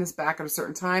expecting this back at a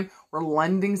certain time, we're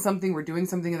lending something, we're doing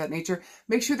something of that nature,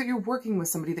 make sure that you're working with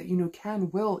somebody that you know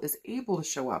can, will, is able to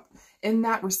show up in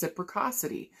that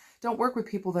reciprocity. Don't work with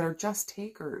people that are just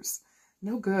takers.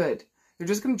 No good. They're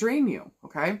just going to drain you,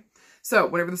 okay? So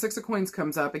whenever the 6 of Coins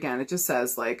comes up, again, it just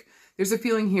says, like, there's a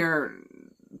feeling here,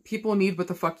 people need what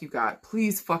the fuck you got.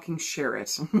 Please fucking share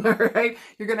it, all right?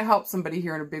 You're going to help somebody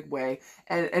here in a big way.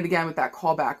 And again, with that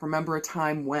callback, remember a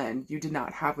time when you did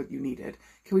not have what you needed.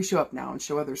 Can we show up now and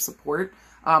show others support?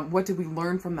 What did we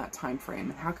learn from that time frame?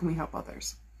 And how can we help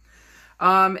others?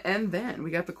 And then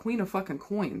we got the Queen of fucking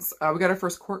Coins. We got our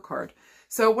first court card.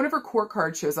 So whenever court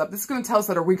card shows up, this is going to tell us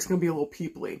that our week's going to be a little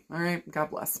peoply. All right, God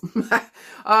bless.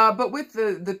 But with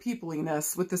the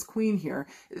peopliness, with this queen here,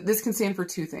 this can stand for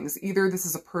 2 things. Either this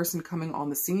is a person coming on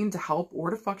the scene to help or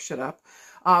to fuck shit up,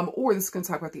 or this is going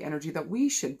to talk about the energy that we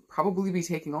should probably be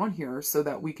taking on here so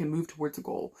that we can move towards a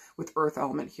goal with earth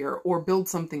element here, or build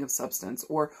something of substance,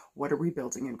 or what are we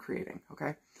building and creating,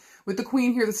 okay? With the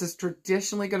queen here, this is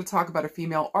traditionally going to talk about a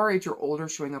female our age or older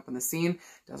showing up on the scene.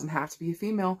 Doesn't have to be a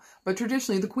female, but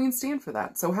traditionally the queens stand for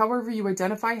that. So however you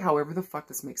identify, however the fuck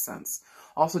this makes sense.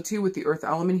 Also too, with the earth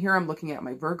element here, I'm looking at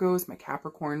my Virgos, my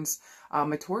Capricorns,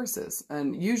 my Tauruses.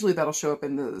 And usually that'll show up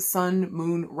in the sun,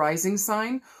 moon, rising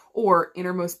sign, or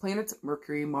innermost planets,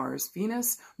 Mercury, Mars,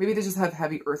 Venus. Maybe they just have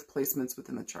heavy earth placements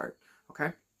within the chart,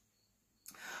 okay?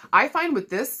 I find with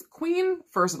this queen,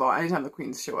 first of all, anytime the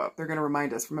queens show up, they're going to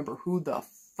remind us, remember who the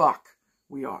fuck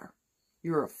we are.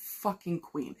 You're a fucking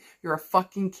queen. You're a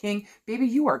fucking king. Baby,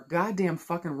 you are goddamn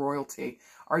fucking royalty.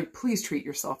 Please treat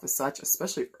yourself as such,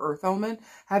 especially earth element.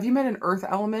 Have you met an earth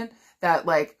element that,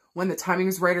 like, when the timing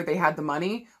was right or they had the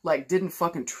money, like, didn't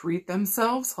fucking treat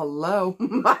themselves? Hello.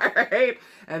 All right.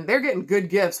 And they're getting good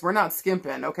gifts. We're not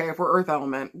skimping, okay, if we're earth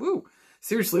element. Woo.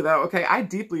 Seriously, though, okay, I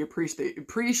deeply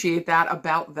appreciate that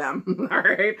about them. All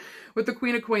right. With the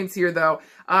Queen of Coins here, though,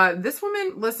 this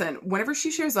woman, listen, whenever she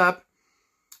shows up,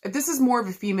 if this is more of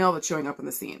a female that's showing up in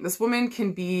the scene, this woman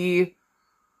can be,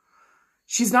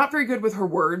 she's not very good with her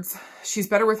words. She's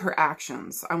better with her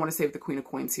actions, I want to say, with the Queen of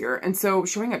Coins here. And so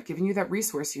showing up, giving you that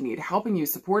resource you need, helping you,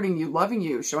 supporting you, loving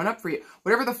you, showing up for you.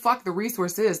 Whatever the fuck the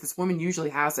resource is, this woman usually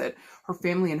has it. Her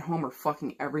family and home are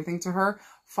fucking everything to her.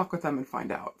 Fuck with them and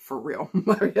find out, for real.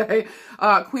 Okay.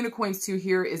 Queen of Coins too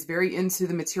here is very into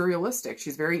the materialistic.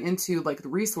 She's very into, like, the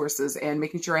resources and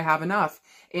making sure I have enough.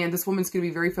 And this woman's going to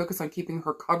be very focused on keeping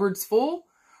her cupboards full,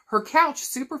 her couch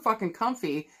super fucking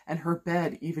comfy, and her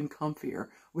bed even comfier,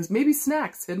 with maybe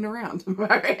snacks hidden around. All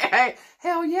right.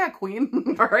 Hell yeah,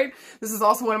 queen. All right. This is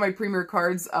also one of my premier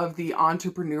cards of the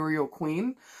entrepreneurial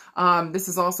queen. This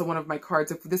is also one of my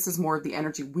cards. If this is more of the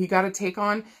energy we got to take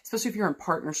on, especially if you're in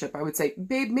partnership, I would say,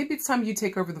 babe, maybe it's time you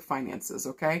take over the finances.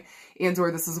 Okay. And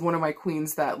or this is one of my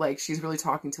queens that, like, she's really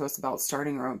talking to us about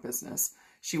starting her own business.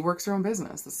 She works her own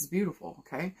business. This is beautiful,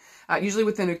 okay? Usually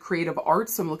within a creative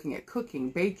arts, so I'm looking at cooking,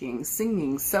 baking,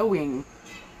 singing, sewing,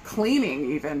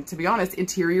 cleaning even, to be honest,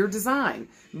 interior design,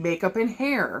 makeup and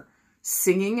hair,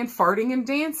 singing and farting and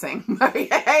dancing,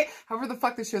 okay? However the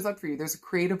fuck this shows up for you, there's a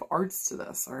creative arts to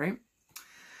this, all right?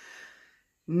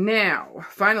 Now,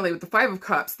 finally, with the Five of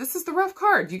Cups, this is the rough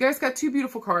card. You guys got two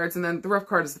beautiful cards, and then the rough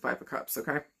card is the Five of Cups,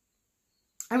 okay?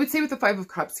 I would say with the Five of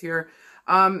Cups here,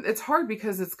 it's hard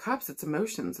because it's cups, it's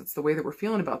emotions, it's the way that we're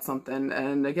feeling about something.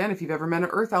 And again, if you've ever met an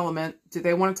earth element, do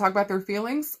they want to talk about their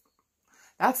feelings?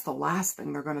 That's the last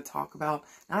thing they're going to talk about.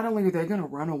 Not only are they going to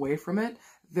run away from it,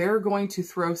 they're going to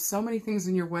throw so many things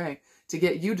in your way to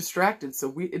get you distracted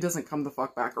so it doesn't come the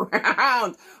fuck back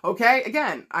around. Okay?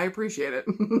 Again, I appreciate it.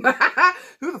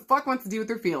 Who the fuck wants to deal with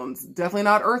their feelings? Definitely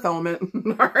not earth element.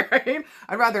 All right?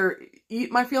 I'd rather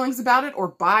eat my feelings about it or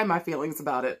buy my feelings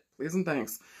about it. Please and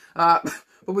thanks.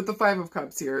 But with the Five of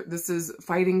Cups here, this is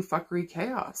fighting fuckery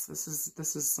chaos. This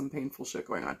is some painful shit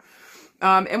going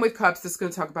on. And with Cups, this is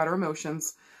going to talk about our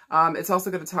emotions. It's also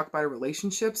going to talk about our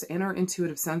relationships and our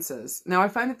intuitive senses. Now, I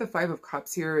find that the Five of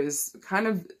Cups here is kind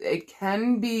of, it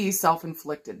can be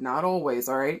self-inflicted, not always,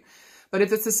 all right? But if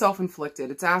this is self-inflicted,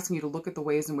 it's asking you to look at the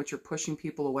ways in which you're pushing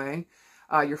people away.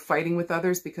 You're fighting with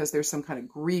others because there's some kind of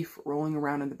grief rolling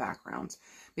around in the background.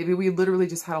 Maybe we literally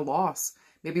just had a loss.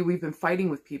 Maybe we've been fighting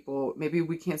with people. Maybe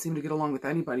we can't seem to get along with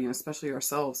anybody, and especially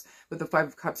ourselves. With the Five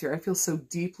of Cups here, I feel so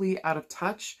deeply out of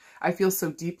touch. I feel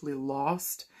so deeply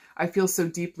lost. I feel so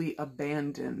deeply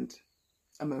abandoned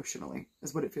emotionally,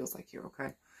 is what it feels like here,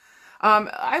 okay?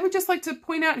 I would just like to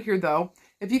point out here, though,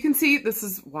 if you can see, this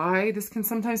is why this can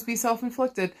sometimes be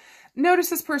self-inflicted. Notice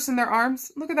this person, their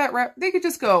arms. Look at that wrap. They could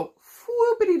just go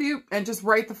whoopity-doo and just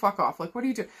right the fuck off. Like, what are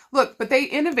you doing? Look, but they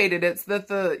innovated it so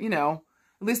that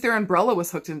at least their umbrella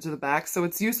was hooked into the back, so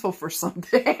it's useful for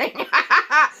something.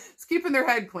 It's keeping their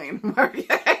head clean. Okay?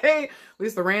 At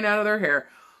least the rain out of their hair.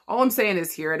 All I'm saying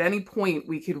is here, at any point,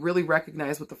 we could really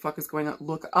recognize what the fuck is going on.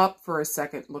 Look up for a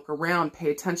second. Look around.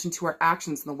 Pay attention to our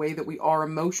actions and the way that we are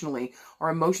emotionally. Our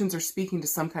emotions are speaking to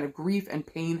some kind of grief and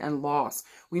pain and loss.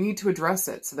 We need to address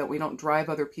it so that we don't drive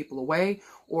other people away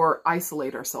or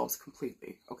isolate ourselves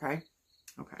completely. Okay?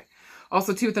 Okay.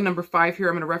 Also, too, with the number 5 here,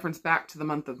 I'm going to reference back to the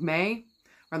month of May.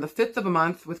 On the 5th of a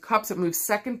month, with Cups, it moves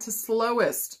second to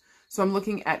slowest. So I'm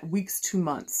looking at weeks to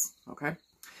months, okay?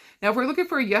 Now, if we're looking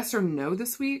for a yes or no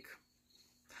this week,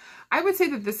 I would say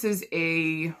that this is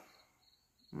a...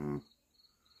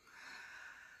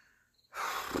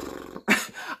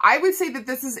 I would say that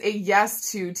this is a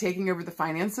yes to taking over the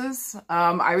finances.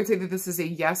 I would say that this is a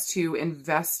yes to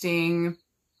investing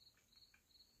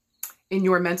in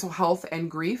your mental health and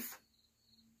grief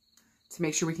to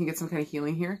make sure we can get some kind of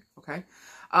healing here, okay?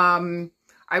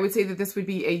 I would say that this would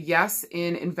be a yes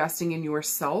in investing in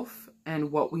yourself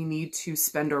and what we need to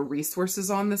spend our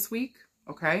resources on this week,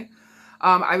 okay?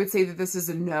 I would say that this is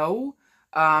a no.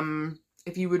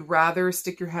 If you would rather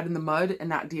stick your head in the mud and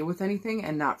not deal with anything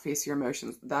and not face your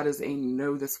emotions, that is a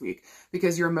no this week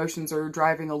because your emotions are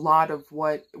driving a lot of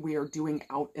what we are doing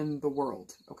out in the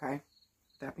world, okay?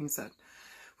 That being said.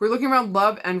 We're looking around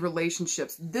love and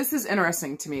relationships. This is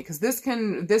interesting to me because this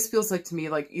feels like to me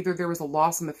like either there was a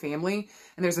loss in the family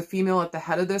and there's a female at the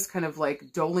head of this kind of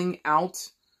like doling out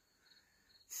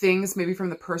things maybe from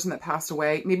the person that passed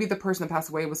away. Maybe the person that passed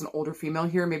away was an older female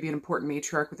here, maybe an important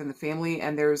matriarch within the family,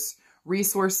 and there's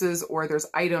resources or there's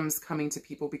items coming to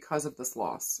people because of this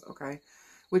loss, okay?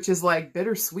 Which is like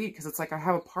bittersweet because it's like I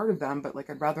have a part of them, but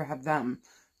like I'd rather have them.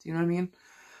 Do you know what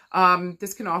I mean?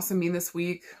 This can also mean this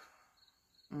week...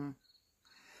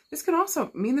 This can also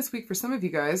mean this week for some of you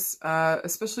guys,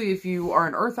 especially if you are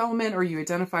an earth element or you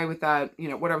identify with that, you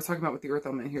know, what I was talking about with the earth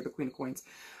element here, the Queen of Coins.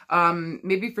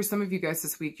 Maybe for some of you guys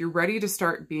this week, you're ready to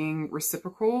start being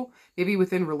reciprocal, maybe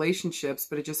within relationships,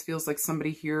 but it just feels like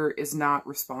somebody here is not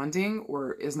responding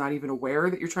or is not even aware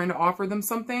that you're trying to offer them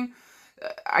something.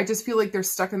 I just feel like they're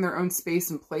stuck in their own space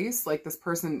and place. Like this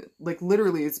person, like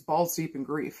literally is balls deep in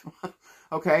grief.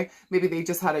 Okay. Maybe they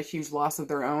just had a huge loss of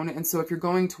their own. And so if you're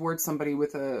going towards somebody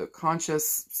with a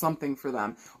conscious something for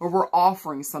them, or we're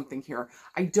offering something here,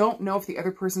 I don't know if the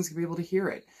other person's gonna be able to hear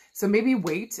it. So maybe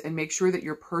wait and make sure that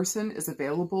your person is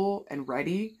available and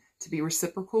ready to be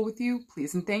reciprocal with you.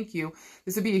 Please and thank you.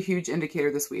 This would be a huge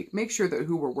indicator this week. Make sure that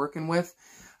who we're working with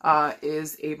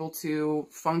is able to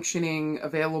functioning,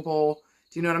 available.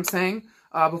 Do you know what I'm saying?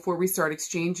 Before we start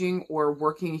exchanging or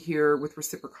working here with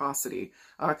reciprocity.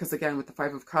 Because again, with the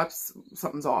Five of Cups,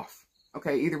 something's off.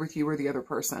 Okay, either with you or the other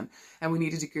person. And we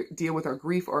need to deal with our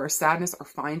grief or our sadness or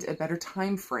find a better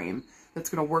time frame that's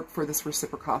going to work for this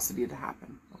reciprocity to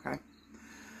happen. Okay.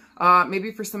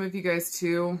 Maybe for some of you guys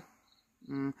too.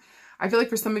 I feel like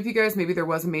for some of you guys, maybe there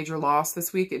was a major loss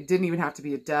this week. It didn't even have to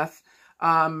be a death.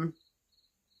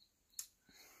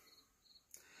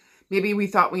 Maybe we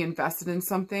thought we invested in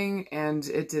something and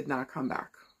it did not come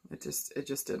back. It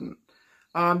just didn't.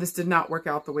 This did not work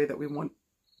out the way that we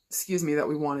that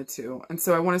we wanted to. And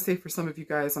so I want to say for some of you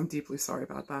guys, I'm deeply sorry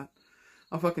about that.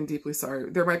 I'm fucking deeply sorry.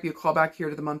 There might be a callback here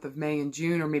to the month of May and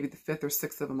June, or maybe the 5th or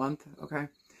 6th of the month. Okay.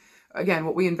 Again,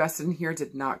 what we invested in here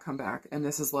did not come back. And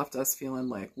this has left us feeling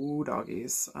like, ooh,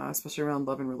 doggies, especially around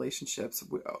love and relationships.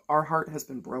 Our heart has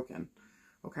been broken.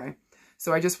 Okay.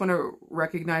 So I just want to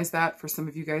recognize that for some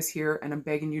of you guys here, and I'm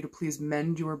begging you to please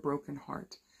mend your broken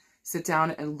heart. Sit down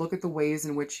and look at the ways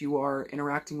in which you are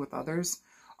interacting with others.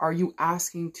 Are you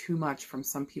asking too much from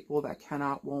some people that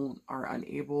cannot, won't, are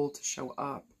unable to show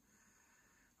up?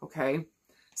 Okay?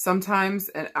 Sometimes,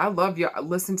 and I love you,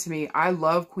 listen to me, I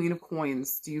love Queen of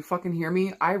Coins. Do you fucking hear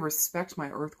me? I respect my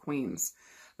Earth Queens.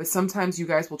 But sometimes you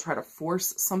guys will try to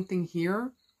force something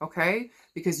here, okay?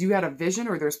 Because you had a vision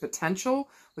or there's potential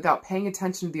without paying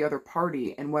attention to the other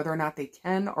party and whether or not they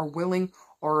can, are willing,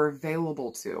 or are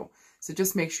available to. So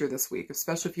just make sure this week,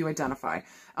 especially if you identify,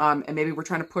 and maybe we're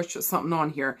trying to push something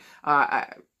on here,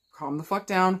 calm the fuck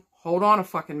down, hold on a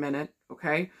fucking minute,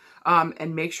 okay?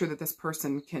 And make sure that this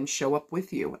person can show up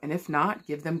with you. And if not,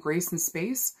 give them grace and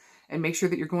space and make sure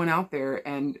that you're going out there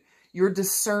and your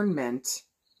discernment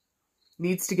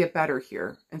needs to get better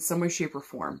here in some way, shape, or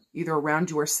form, either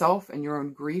around yourself and your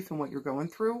own grief and what you're going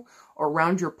through, or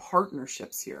around your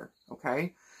partnerships here,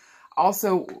 okay?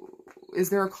 Also, is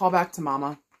there a callback to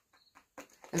mama?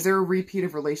 Is there a repeat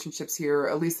of relationships here,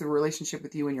 at least the relationship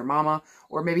with you and your mama,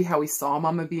 or maybe how we saw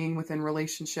mama being within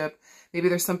relationship? Maybe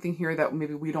there's something here that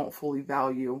maybe we don't fully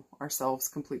value ourselves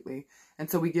completely. And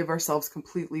so we give ourselves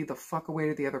completely the fuck away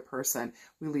to the other person.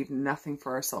 We leave nothing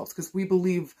for ourselves because we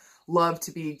believe love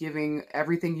to be giving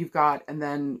everything you've got and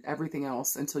then everything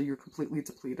else until you're completely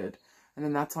depleted. And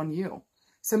then that's on you.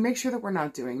 So make sure that we're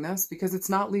not doing this because it's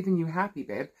not leaving you happy,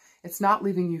 babe. It's not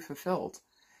leaving you fulfilled.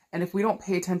 And if we don't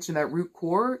pay attention to that root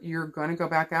core, you're going to go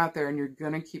back out there and you're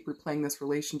going to keep replaying this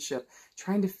relationship,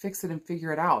 trying to fix it and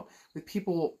figure it out with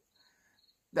people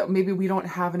that maybe we don't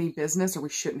have any business or we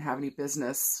shouldn't have any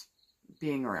business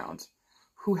being around.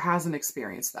 Who hasn't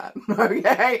experienced that?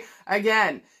 Okay.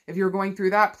 Again, if you're going through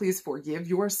that, please forgive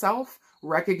yourself,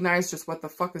 recognize just what the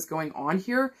fuck is going on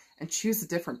here and choose a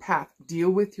different path.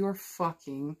 Deal with your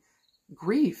fucking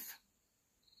grief.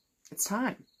 It's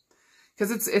time.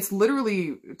 Because it's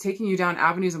literally taking you down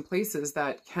avenues and places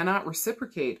that cannot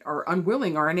reciprocate, are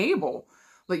unwilling, are unable.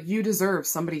 Like you deserve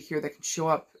somebody here that can show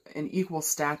up in equal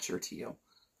stature to you.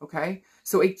 Okay?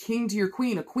 So a king to your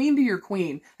queen, a queen to your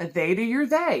queen, a they to your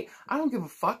they. I don't give a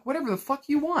fuck. Whatever the fuck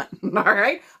you want. All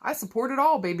right? I support it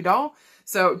all, baby doll.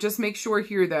 So just make sure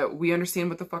here that we understand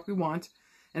what the fuck we want.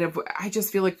 And if I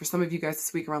just feel like for some of you guys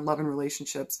this week around love and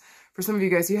relationships, for some of you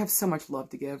guys, you have so much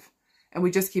love to give. And we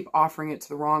just keep offering it to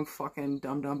the wrong fucking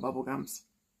dumb bubblegums.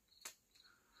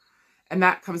 And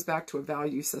that comes back to a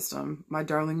value system. My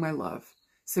darling, my love.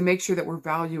 So make sure that we're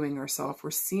valuing ourselves.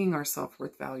 We're seeing our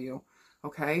self-worth value.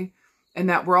 Okay? And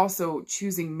that we're also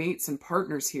choosing mates and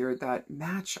partners here that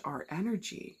match our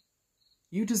energy.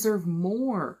 You deserve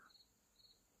more.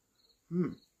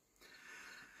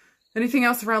 Anything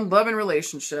else around love and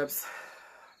relationships?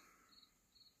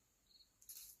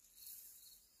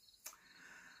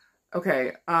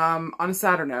 Okay, on a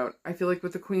sadder note, I feel like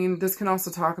with the Queen, this can also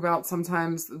talk about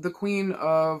sometimes the Queen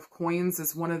of Coins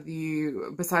is one of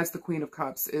the, besides the Queen of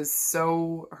Cups, is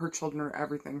so, her children are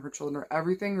everything, her children are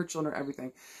everything, her children are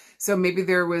everything. So maybe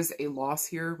there was a loss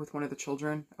here with one of the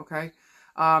children, okay,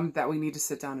 that we need to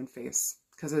sit down and face.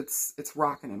 Because it's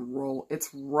rocking and roll.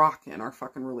 It's rocking our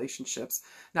fucking relationships.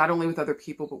 Not only with other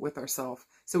people, but with ourselves.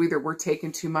 So either we're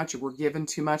taking too much or we're giving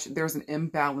too much. There's an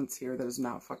imbalance here that is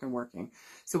not fucking working.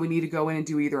 So we need to go in and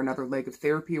do either another leg of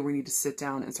therapy, or we need to sit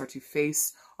down and start to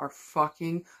face our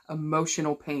fucking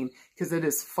emotional pain. Because it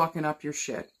is fucking up your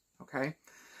shit. Okay?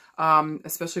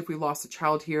 Especially if we lost a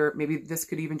child here. Maybe this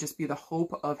could even just be the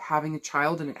hope of having a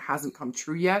child and it hasn't come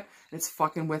true yet. And it's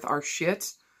fucking with our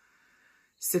shit.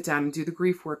 Sit down and do the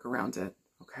grief work around it,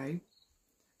 okay?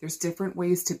 There's different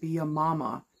ways to be a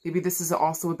mama. Maybe this is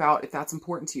also about, if that's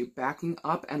important to you, backing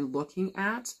up and looking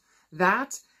at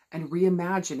that and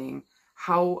reimagining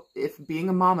how, if being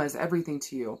a mama is everything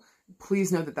to you,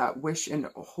 please know that that wish and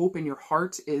hope in your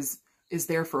heart is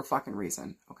there for a fucking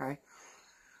reason, okay?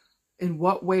 In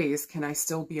what ways can I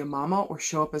still be a mama or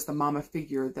show up as the mama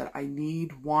figure that I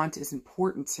need, want, is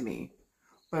important to me?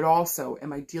 But also,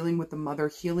 am I dealing with the mother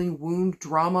healing wound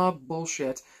drama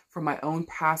bullshit from my own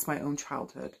past, my own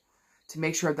childhood, to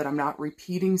make sure that I'm not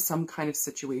repeating some kind of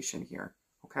situation here,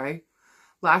 okay?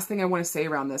 Last thing I want to say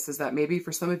around this is that maybe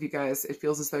for some of you guys, it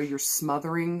feels as though you're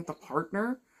smothering the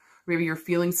partner. Maybe you're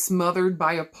feeling smothered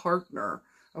by a partner,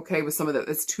 okay, with some of that.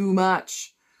 It's too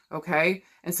much, okay?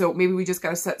 And so maybe we just got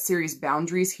to set serious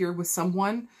boundaries here with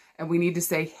someone, and we need to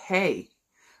say, hey,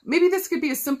 maybe this could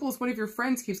be as simple as one of your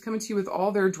friends keeps coming to you with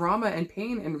all their drama and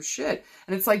pain and shit.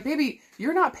 And it's like, baby,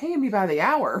 you're not paying me by the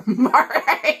hour. All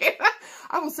right.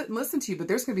 I will sit and listen to you, but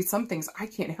there's going to be some things I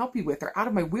can't help you with. They're out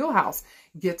of my wheelhouse.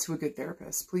 Get to a good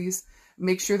therapist, please.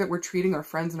 Make sure that we're treating our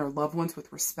friends and our loved ones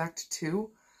with respect too.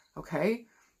 Okay.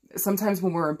 Sometimes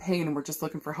when we're in pain and we're just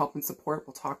looking for help and support,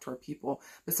 we'll talk to our people.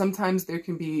 But sometimes there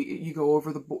can be, you go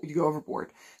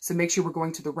overboard. So make sure we're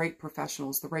going to the right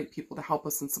professionals, the right people to help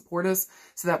us and support us,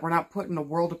 so that we're not putting a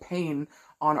world of pain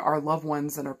on our loved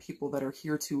ones and our people that are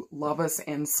here to love us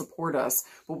and support us.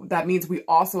 But that means we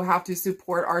also have to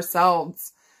support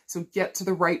ourselves. So get to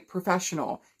the right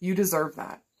professional. You deserve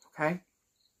that. Okay.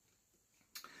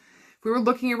 If we were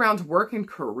looking around work and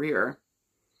career,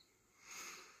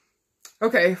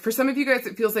 okay, for some of you guys,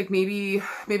 it feels like maybe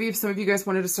if some of you guys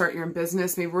wanted to start your own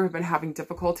business, maybe we've been having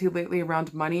difficulty lately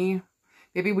around money.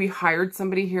 Maybe we hired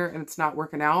somebody here and it's not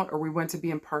working out, or we went to be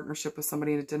in partnership with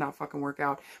somebody and it did not fucking work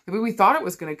out. Maybe we thought it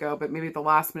was going to go, but maybe at the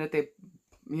last minute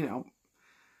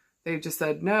they just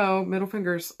said, no, middle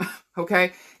fingers.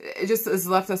 Okay. It just has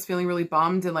left us feeling really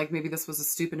bummed. And like, maybe this was a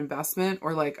stupid investment,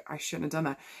 or like, I shouldn't have done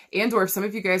that. And, or if some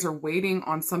of you guys are waiting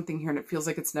on something here and it feels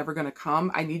like it's never going to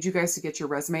come, I need you guys to get your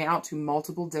resume out to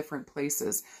multiple different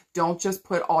places. Don't just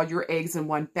put all your eggs in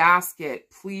one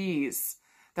basket, please.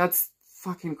 That's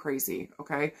fucking crazy.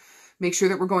 Okay. Make sure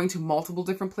that we're going to multiple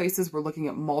different places. We're looking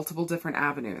at multiple different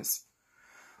avenues.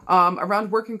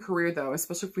 Around work and career though,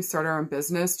 especially if we start our own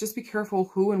business, just be careful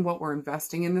who and what we're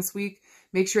investing in this week.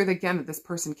 Make sure that, again, that this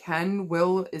person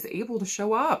is able to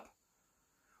show up.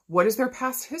 What is their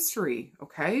past history?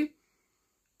 Okay.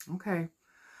 Okay.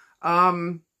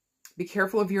 Be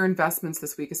careful of your investments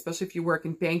this week, especially if you work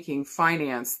in banking,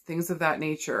 finance, things of that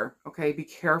nature. Okay. Be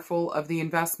careful of the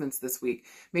investments this week.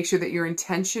 Make sure that your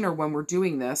intention, or when we're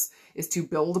doing this, is to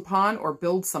build upon or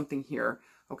build something here.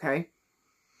 Okay.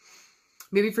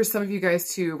 Maybe for some of you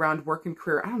guys too, around work and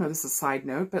career, I don't know, this is a side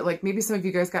note, but like maybe some of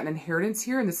you guys got an inheritance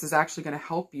here and this is actually going to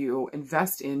help you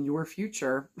invest in your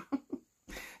future.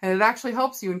 And it actually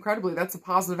helps you incredibly. That's a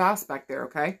positive aspect there,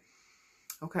 okay?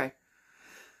 Okay.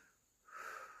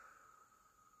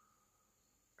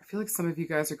 I feel like some of you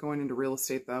guys are going into real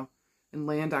estate though, and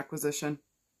land acquisition.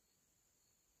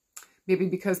 Maybe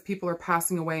because people are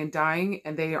passing away and dying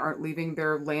and they aren't leaving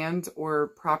their land or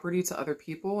property to other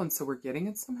people. And so we're getting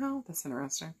it somehow. That's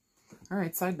interesting. All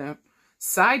right. Side note.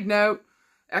 Side note.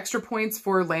 Extra points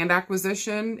for land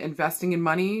acquisition, investing in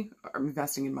land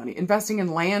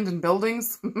and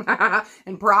buildings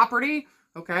and property.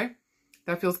 Okay.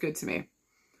 That feels good to me.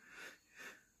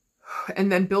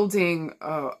 And then building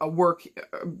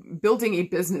building a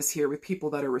business here with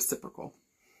people that are reciprocal.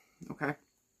 Okay.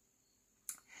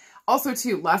 Also,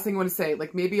 too, last thing I want to say,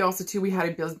 like maybe also, too, we had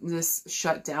a business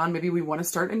shut down. Maybe we want to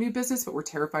start a new business, but we're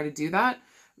terrified to do that.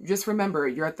 just remember,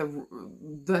 you're at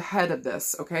the head of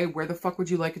this, okay? Where the fuck would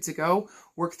you like it to go?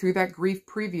 Work through that grief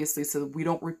previously so that we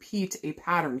don't repeat a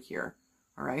pattern here,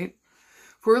 all right?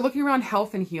 If we're looking around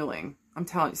health and healing, I'm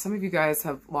telling you, some of you guys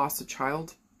have lost a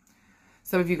child.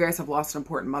 Some of you guys have lost an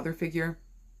important mother figure.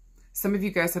 Some of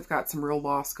you guys have got some real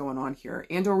loss going on here.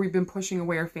 And or we've been pushing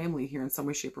away our family here in some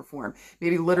way, shape, or form.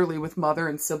 Maybe literally with mother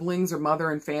and siblings or mother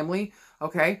and family,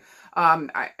 okay?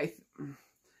 I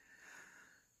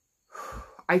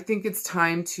think it's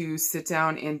time to sit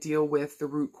down and deal with the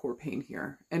root core pain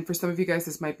here. And for some of you guys,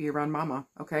 this might be around mama,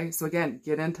 okay? So again,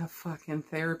 get into fucking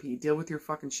therapy. Deal with your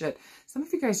fucking shit. Some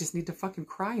of you guys just need to fucking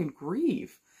cry and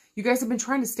grieve. You guys have been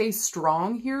trying to stay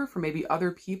strong here for maybe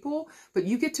other people, but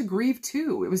you get to grieve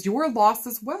too. It was your loss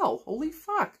as well. Holy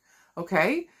fuck,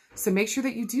 okay? So make sure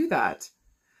that you do that.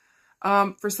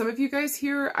 For some of you guys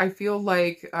here, I feel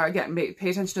like, again, pay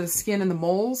attention to the skin and the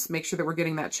moles. Make sure that we're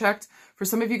getting that checked. For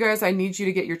some of you guys, I need you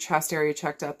to get your chest area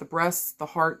checked out. The breasts, the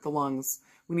heart, the lungs.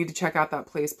 We need to check out that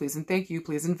place, please. And thank you.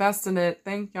 Please invest in it.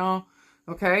 Thank y'all.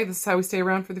 Okay? This is how we stay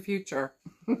around for the future.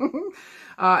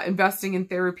 Investing in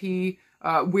therapy,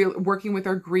 working with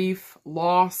our grief,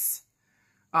 loss,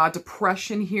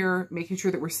 depression here. Making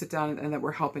sure that we're sit down and that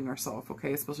we're helping ourselves,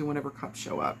 okay? Especially whenever cups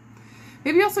show up.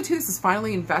 Maybe also, too, this is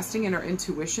finally investing in our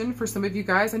intuition for some of you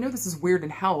guys. I know this is weird in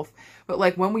health, but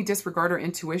like when we disregard our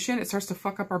intuition, it starts to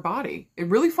fuck up our body. It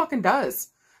really fucking does.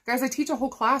 Guys, I teach a whole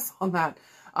class on that.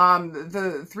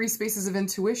 The 3 spaces of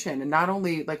intuition, and not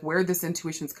only like where this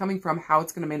intuition is coming from, how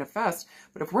it's going to manifest,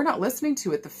 but if we're not listening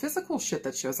to it, the physical shit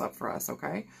that shows up for us,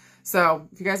 okay? So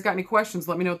if you guys got any questions,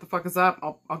 let me know what the fuck is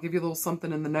up. I'll give you a little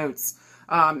something in the notes.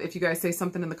 If you guys say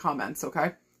something in the comments,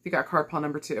 okay? If you got card pile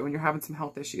number 2 and you're having some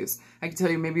health issues, I can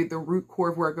tell you maybe the root core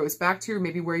of where it goes back to, or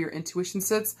maybe where your intuition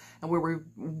sits and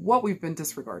what we've been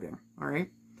disregarding. All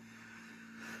right.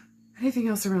 Anything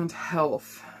else around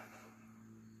health?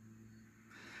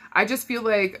 I just feel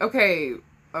like, okay,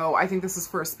 oh, I think this is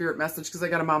for a spirit message because I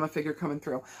got a mama figure coming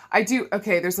through. I do.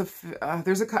 Okay, there's a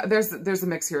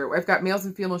mix here. I've got males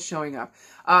and females showing up.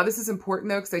 This is important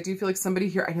though because I do feel like somebody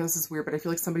here. I know this is weird, but I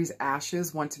feel like somebody's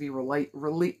ashes want to be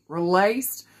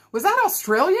released. Was that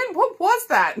Australian? What was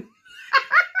that?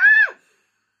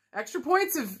 Extra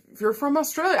points if you're from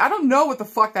Australia. I don't know what the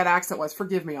fuck that accent was.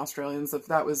 Forgive me, Australians, if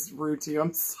that was rude to you.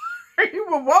 I'm sorry.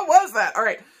 Well, what was that? All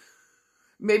right.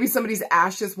 Maybe somebody's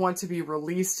ashes want to be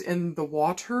released in the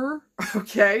water.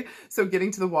 Okay. So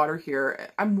getting to the water here.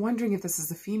 I'm wondering if this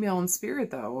is a female in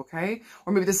spirit though. Okay.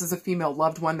 Or maybe this is a female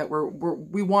loved one that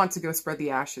we want to go spread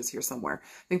the ashes here somewhere.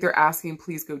 I think they're asking,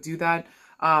 please go do that.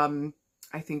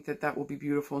 I think that will be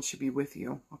beautiful and should be with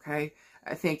you. Okay.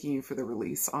 Thanking you for the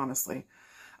release, honestly.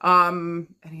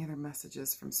 Any other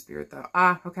messages from spirit though?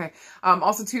 Okay.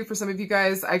 Also too, for some of you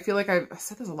guys, I feel like I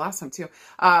said this the last time too,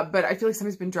 but I feel like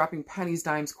somebody's been dropping pennies,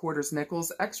 dimes, quarters,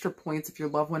 nickels, extra points. If your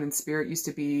loved one in spirit used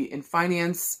to be in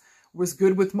finance, was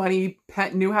good with money,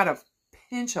 knew how to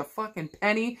pinch a fucking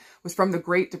penny, was from the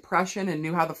Great Depression and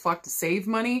knew how the fuck to save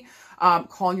money,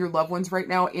 calling your loved ones right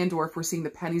now, and or if we're seeing the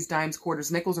pennies, dimes,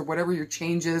 quarters, nickels, or whatever your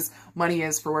changes, money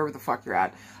is for wherever the fuck you're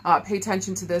at. Pay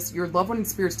attention to this. Your loved one in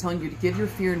spirit is telling you to give your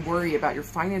fear and worry about your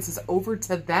finances over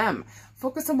to them.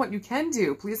 Focus on what you can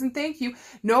do, please and thank you.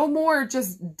 No more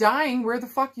just dying where the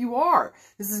fuck you are.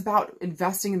 This is about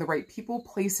investing in the right people,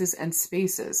 places, and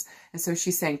spaces. And so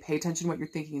she's saying, pay attention to what you're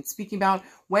thinking and speaking about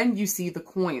when you see the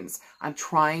coins. I'm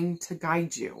trying to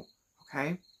guide you,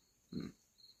 okay?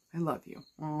 I love you.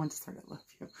 Oh, I just heard I love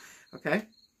you, okay?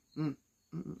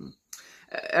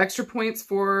 Extra points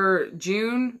for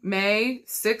June, May,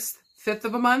 6th, 5th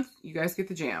of a month. You guys get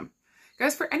the jam.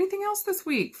 Guys, for anything else this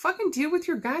week, fucking deal with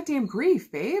your goddamn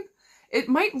grief, babe. It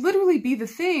might literally be the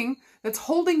thing that's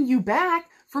holding you back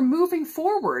from moving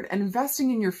forward and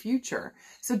investing in your future.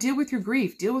 So deal with your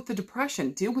grief, deal with the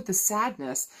depression, deal with the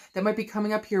sadness that might be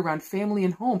coming up here around family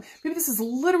and home. Maybe this is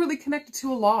literally connected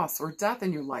to a loss or death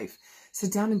in your life.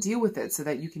 Sit down and deal with it so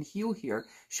that you can heal here,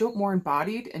 show up more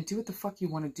embodied, and do what the fuck you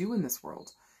want to do in this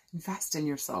world. Invest in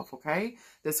yourself, okay?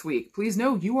 This week. Please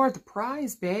know you are the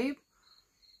prize, babe.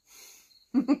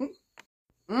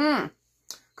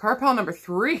 Card pile number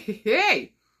 3.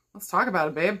 Hey, let's talk about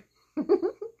it, babe.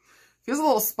 Feels a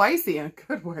little spicy in a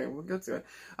good way. We'll get to it.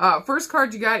 First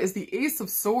card you got is the Ace of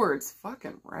Swords.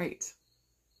 Fucking right.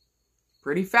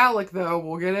 Pretty phallic, though.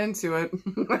 We'll get into it.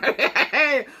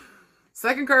 Hey.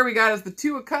 Second card we got is the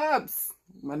Two of Cups.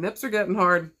 My nips are getting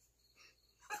hard.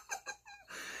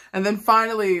 And then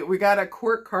finally, we got a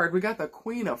court card. We got the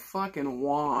Queen of fucking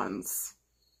Wands.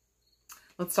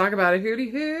 Let's talk about it. Hooty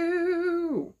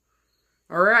hoo.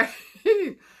 All right.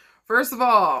 First of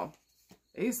all,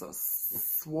 Ace of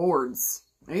Swords.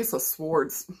 Ace of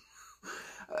Swords.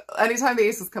 Anytime the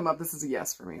aces come up, this is a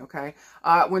yes for me, okay?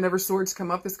 Whenever swords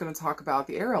come up, it's going to talk about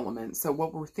the air element. So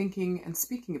what we're thinking and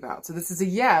speaking about. So this is a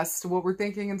yes to what we're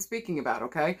thinking and speaking about,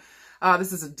 okay?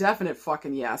 This is a definite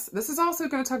fucking yes. This is also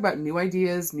going to talk about new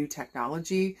ideas, new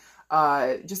technology,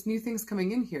 just new things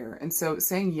coming in here. And so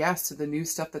saying yes to the new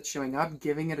stuff that's showing up,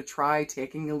 giving it a try,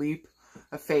 taking a leap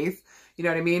of faith, you know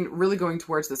what I mean? Really going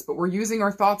towards this, but we're using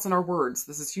our thoughts and our words.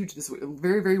 This is huge this week.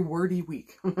 Very, very wordy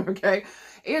week, okay?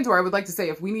 And or I would like to say,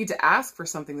 if we need to ask for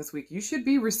something this week, you should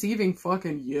be receiving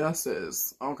fucking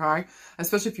yeses, okay?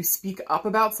 Especially if you speak up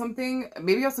about something.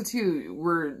 Maybe also too,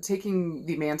 we're taking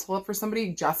the mantle up for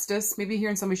somebody, justice, maybe here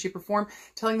in some way, shape, or form.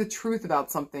 Telling the truth about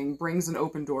something brings an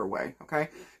open doorway, okay?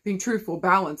 Being truthful,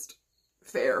 balanced,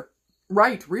 fair,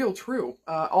 right, real, true.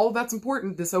 All of that's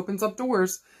important. This opens up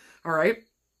doors, all right?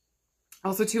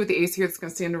 Also, too, with the ace here, it's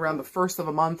going to stand around the 1st of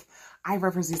a month. I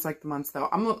reference these like the months, though.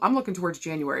 I'm looking towards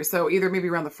January. So either maybe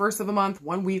around the 1st of a month,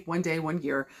 1 week, 1 day, 1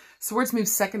 year. Swords move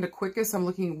second to quickest. I'm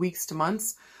looking weeks to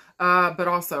months. But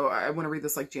also, I want to read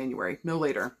this like January, no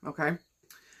later, okay?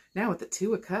 Now with the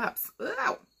 2 of Cups.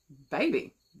 Oh,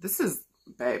 baby. This is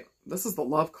the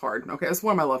love card, okay? It's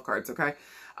one of my love cards, okay?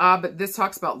 But this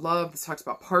talks about love. This talks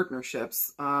about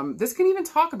partnerships. This can even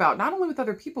talk about not only with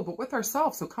other people, but with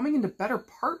ourselves. So coming into better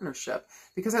partnership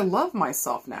because I love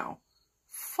myself now.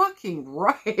 Fucking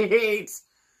right.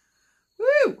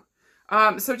 Woo.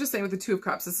 So just saying with the 2 of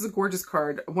Cups, this is a gorgeous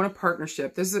card. One of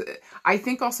partnership. I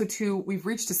think also too, we've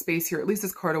reached a space here. At least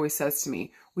this card always says to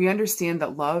me, we understand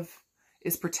that love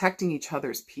is protecting each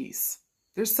other's peace.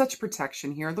 There's such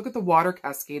protection here. Look at the water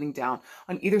cascading down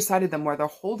on either side of them where they're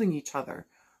holding each other.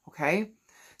 Okay.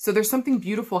 So there's something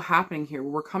beautiful happening here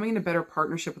where we're coming into better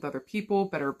partnership with other people,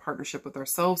 better partnership with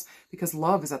ourselves because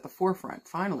love is at the forefront.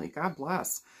 Finally, God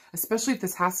bless. Especially if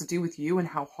this has to do with you and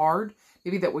how hard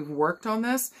maybe that we've worked on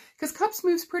this because Cups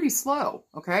moves pretty slow.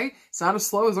 Okay. It's not as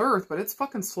slow as Earth, but it's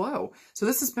fucking slow. So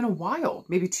this has been a while,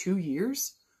 maybe 2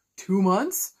 years, 2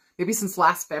 months. Maybe since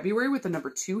last February with the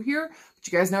number 2 here. But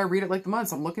you guys know I read it like the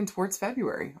months. I'm looking towards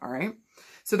February. All right.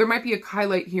 So there might be a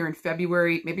highlight here in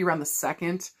February, maybe around the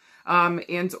 2nd.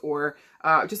 And or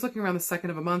just looking around the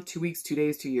 2nd of a month, 2 weeks, 2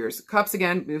 days, 2 years. Cups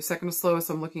again, move second to slowest.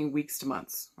 So I'm looking weeks to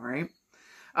months. All right.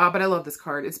 But I love this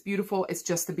card. It's beautiful. It's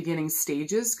just the beginning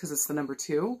stages because it's the number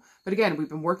 2. But again, we've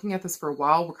been working at this for a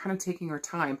while. We're kind of taking our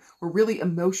time. We're really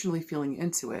emotionally feeling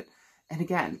into it. And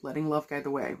again, letting love guide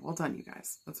the way. Well done, you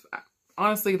guys.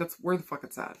 Honestly, that's where the fuck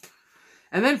it's at.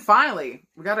 And then finally,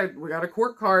 we got a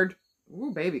court card.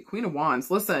 Ooh, baby, Queen of Wands.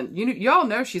 Listen, y'all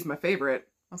know she's my favorite.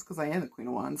 That's because I am the Queen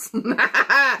of Wands.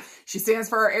 She stands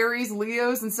for our Aries,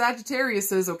 Leos, and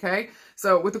Sagittariuses, okay?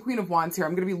 So with the Queen of Wands here,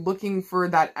 I'm going to be looking for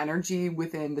that energy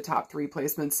within the top 3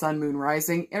 placements, Sun, Moon,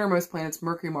 Rising, innermost planets,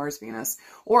 Mercury, Mars, Venus,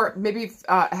 or maybe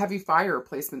heavy fire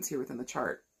placements here within the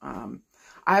chart.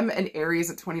 I'm an Aries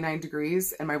at 29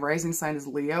 degrees, and my rising sign is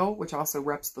Leo, which also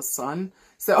reps the sun.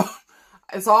 So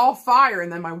it's all fire,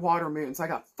 and then my water moon. So I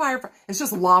got fire. It's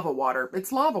just lava water.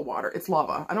 It's lava water. It's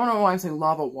lava. I don't know why I'm saying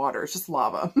lava water. It's just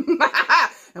lava.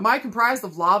 Am I comprised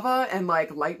of lava and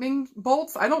like lightning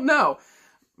bolts? I don't know.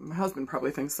 My husband probably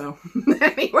thinks so.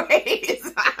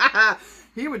 Anyways,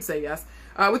 he would say yes.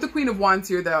 With the Queen of Wands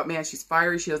here, though, man, she's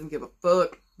fiery. She doesn't give a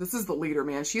fuck. This is the leader,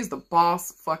 man. She's the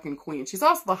boss fucking queen. She's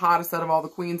also the hottest out of all the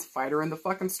queens. Fight her in the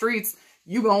fucking streets.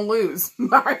 You gonna lose.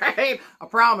 All right? I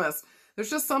promise.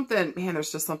 There's just something, man,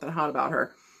 there's just something hot about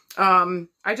her.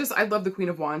 I love the Queen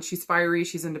of Wands. She's fiery.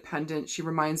 She's independent. She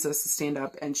reminds us to stand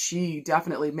up. And she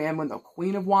definitely, man, when the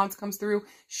Queen of Wands comes through,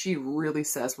 she really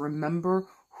says, remember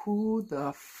who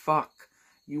the fuck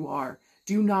you are.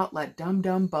 Do not let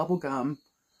dum-dum bubblegum,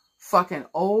 fucking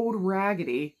old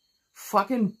raggedy,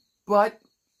 fucking butt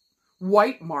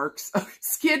white marks,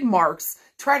 skid marks,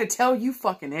 try to tell you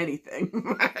fucking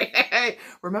anything.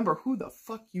 Remember who the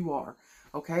fuck you are,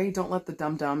 okay? Don't let the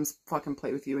dum-dums fucking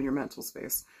play with you in your mental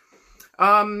space.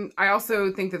 I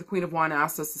also think that the Queen of Wands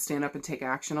asks us to stand up and take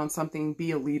action on something,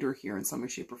 be a leader here in some way,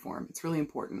 shape, or form. It's really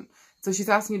important. So she's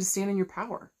asking you to stand in your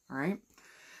power, all right?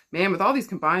 Man, with all these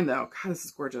combined, though, God, this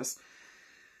is gorgeous.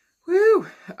 Woo!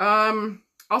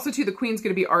 Also, too, the Queen's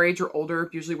going to be our age or older,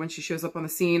 usually when she shows up on the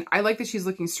scene. I like that she's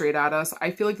looking straight at us.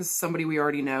 I feel like this is somebody we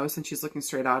already know since she's looking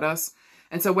straight at us.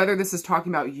 And so whether this is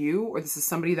talking about you or this is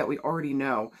somebody that we already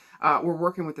know, we're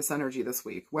working with this energy this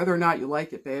week. Whether or not you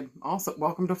like it, babe. Also,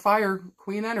 welcome to Fire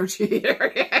Queen energy.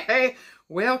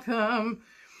 Welcome.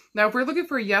 Now, if we're looking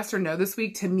for a yes or no this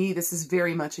week, to me, this is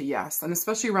very much a yes. And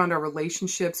especially around our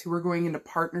relationships, who we're going into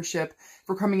partnership, if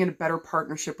we're coming into better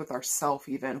partnership with ourselves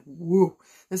even. Woo,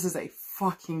 this is a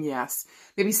fucking yes.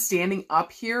 Maybe standing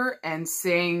up here and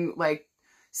saying, like,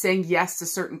 saying yes to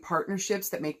certain partnerships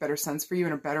that make better sense for you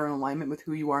and are better in alignment with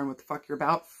who you are and what the fuck you're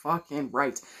about. Fucking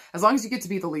right. As long as you get to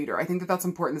be the leader. I think that that's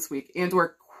important this week. And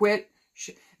or quit.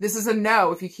 This is a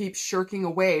no if you keep shirking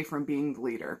away from being the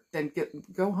leader. Then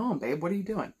go home, babe. What are you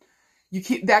doing?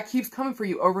 That keeps coming for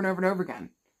you over and over and over again.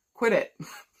 Quit it.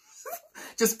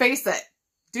 Just face it.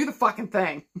 Do the fucking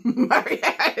thing. Do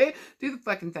the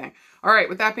fucking thing. All right.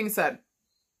 With that being said,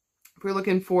 if we're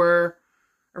looking for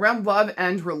around love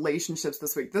and relationships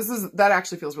this week, that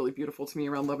actually feels really beautiful to me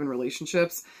around love and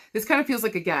relationships. This kind of feels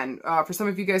like, again, for some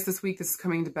of you guys this week, this is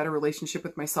coming to better relationship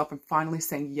with myself and finally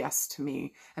saying yes to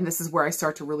me. And this is where I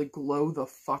start to really glow the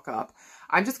fuck up.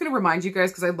 I'm just going to remind you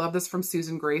guys, because I love this from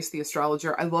Susan Grace, the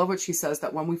astrologer. I love what she says,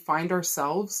 that when we find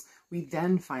ourselves, we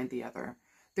then find the other.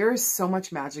 There is so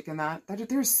much magic in that.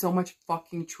 There's so much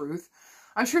fucking truth.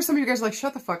 I'm sure some of you guys are like,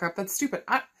 shut the fuck up. That's stupid.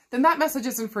 Then that message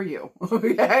isn't for you.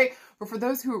 Okay? But for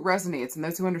those who it resonates and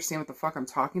those who understand what the fuck I'm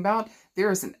talking about,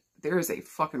 there is a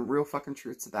fucking real fucking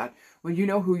truth to that. When you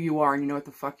know who you are and you know what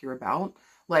the fuck you're about,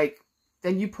 like,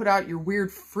 then you put out your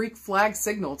weird freak flag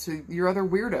signal to your other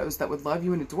weirdos that would love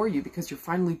you and adore you because you're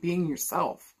finally being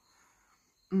yourself.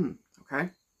 Okay?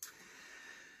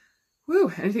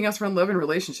 Woo, anything else around love and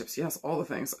relationships? Yes, all the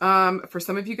things. For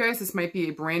some of you guys, this might be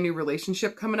a brand new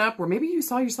relationship coming up where maybe you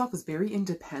saw yourself as very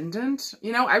independent.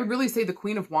 You know, I would really say the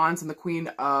Queen of Wands and the Queen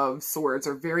of Swords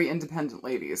are very independent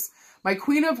ladies. My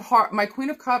Queen of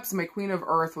Cups and my Queen of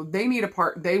Earth,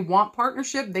 they want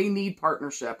partnership, they need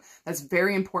partnership. That's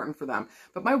very important for them.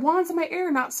 But my Wands and my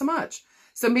Air, not so much.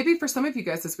 So maybe for some of you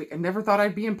guys this week, I never thought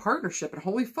I'd be in partnership, and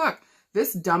holy fuck,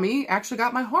 this dummy actually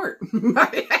got my heart.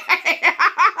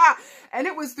 And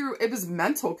it was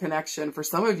mental connection for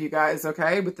some of you guys,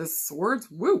 okay, with the swords,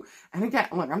 woo. And again,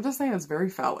 look, I'm just saying it's very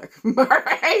phallic, all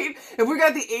right? If we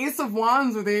got the Ace of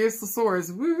Wands with the Ace of Swords,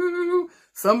 woo,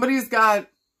 somebody's got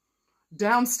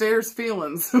downstairs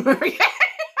feelings. I don't know how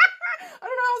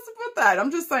else to put that.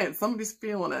 I'm just saying, somebody's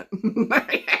feeling it.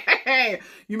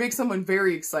 You make someone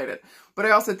very excited. But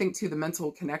I also think, too, the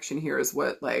mental connection here is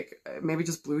what, like, maybe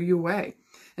just blew you away.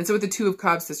 And so with the Two of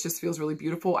Cups, this just feels really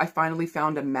beautiful. I finally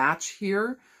found a match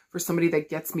here for somebody that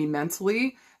gets me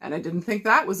mentally. And I didn't think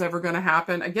that was ever going to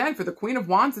happen. Again, for the Queen of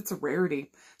Wands, it's a rarity.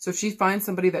 So if she finds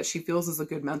somebody that she feels is a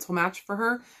good mental match for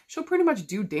her, she'll pretty much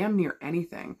do damn near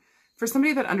anything. For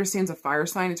somebody that understands a fire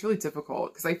sign, it's really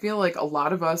difficult because I feel like a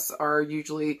lot of us are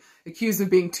usually accused of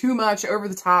being too much, over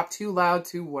the top, too loud,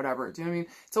 too whatever. Do you know what I mean?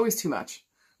 It's always too much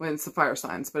when it's the fire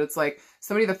signs, but it's like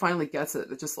somebody that finally gets it,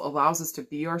 that just allows us to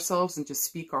be ourselves and just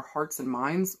speak our hearts and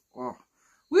minds. Oh,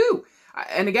 woo.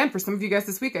 And again, for some of you guys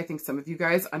this week, I think some of you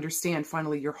guys understand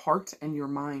finally your heart and your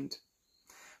mind.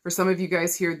 For some of you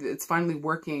guys here, it's finally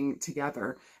working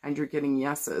together and you're getting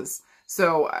yeses.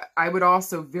 So I would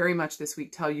also very much this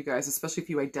week tell you guys, especially if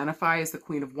you identify as the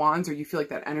Queen of Wands or you feel like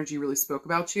that energy really spoke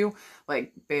about you,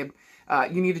 like, babe,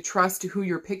 you need to trust who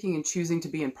you're picking and choosing to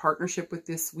be in partnership with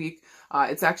this week.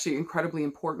 It's actually incredibly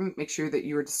important. Make sure that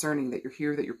you're discerning, that you're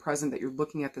here, that you're present, that you're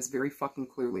looking at this very fucking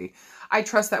clearly. I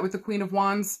trust that with the Queen of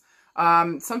Wands.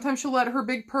 Sometimes she'll let her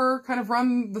big purr kind of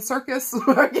run the circus.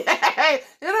 Okay,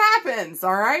 it happens,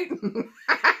 all right?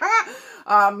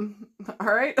 All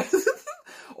right?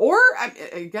 Or,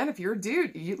 again, if you're a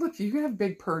dude, you can have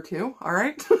big purr too, all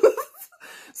right?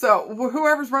 So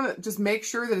whoever's running, just make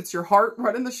sure that it's your heart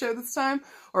running the show this time,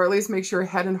 or at least make sure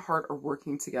head and heart are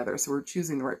working together. So we're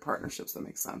choosing the right partnerships that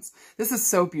make sense. This is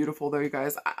so beautiful though, you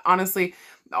guys. Honestly,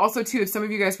 also too, if some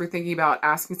of you guys were thinking about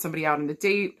asking somebody out on a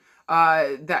date,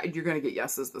 that you're going to get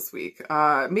yeses this week.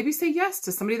 Maybe say yes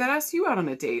to somebody that asks you out on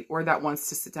a date or that wants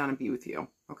to sit down and be with you.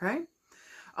 Okay.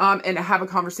 And have a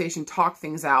conversation, talk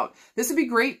things out. This would be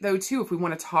great though too, if we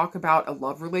want to talk about a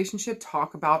love relationship,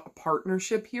 talk about a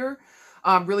partnership here.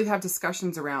 Really have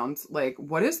discussions around, like,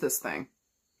 what is this thing?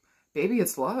 Baby,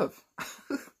 it's love.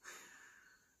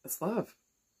 It's love.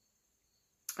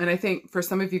 And I think for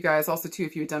some of you guys also too,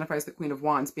 if you identify as the Queen of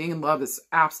Wands, being in love is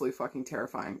absolutely fucking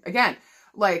terrifying. Again,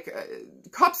 like,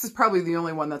 Cups is probably the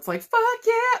only one that's like, fuck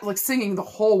yeah, like singing the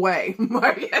whole way.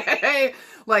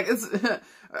 Like, it's,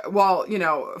 while, you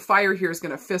know, Fire here is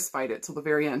going to fist fight it till the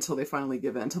very end, till they finally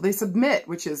give in, till they submit,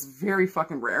 which is very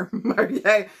fucking rare.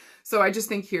 Okay. So I just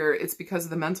think here it's because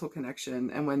of the mental connection.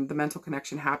 And when the mental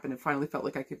connection happened, it finally felt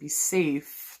like I could be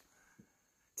safe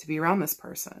to be around this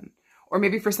person. Or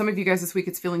maybe for some of you guys this week,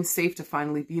 it's feeling safe to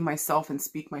finally be myself and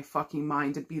speak my fucking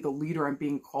mind and be the leader I'm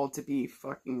being called to be.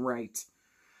 Fucking right.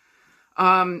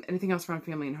 Anything else around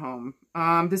family and home?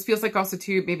 This feels like also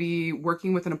too, maybe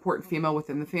working with an important female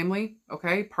within the family.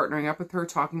 Okay. Partnering up with her,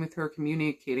 talking with her,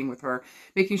 communicating with her,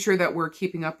 making sure that we're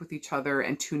keeping up with each other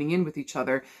and tuning in with each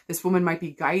other. This woman might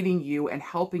be guiding you and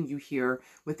helping you here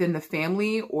within the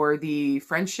family or the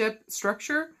friendship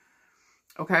structure.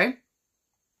 Okay.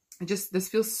 This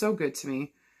feels so good to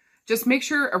me. Just make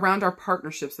sure around our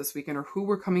partnerships this weekend or who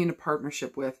we're coming into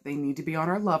partnership with, they need to be on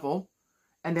our level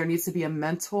and there needs to be a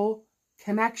mental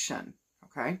connection.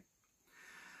 Okay.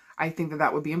 I think that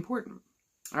that would be important.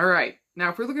 All right. Now,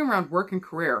 if we're looking around work and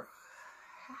career,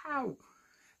 how?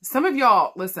 Some of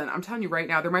y'all, listen, I'm telling you right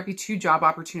now, there might be 2 job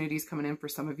opportunities coming in for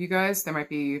some of you guys. There might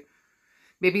be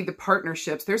maybe the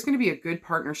partnerships. There's going to be a good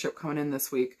partnership coming in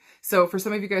this week. So for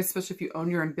some of you guys, especially if you own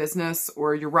your own business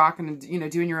or you're rocking and, you know,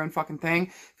 doing your own fucking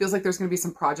thing, feels like there's going to be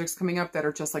some projects coming up that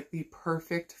are just like the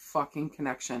perfect fucking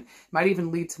connection. Might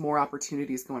even lead to more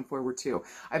opportunities going forward too.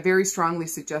 I very strongly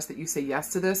suggest that you say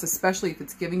yes to this, especially if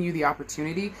it's giving you the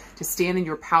opportunity to stand in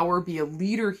your power, be a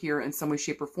leader here in some way,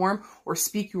 shape, or form, or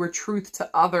speak your truth to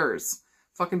others.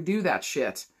 Fucking do that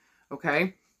shit.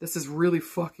 Okay? This is really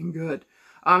fucking good.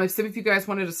 If some of you guys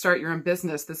wanted to start your own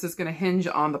business, this is going to hinge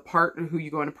on the partner who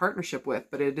you go into partnership with,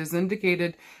 but it is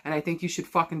indicated, and I think you should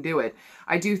fucking do it.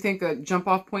 I do think a jump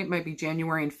off point might be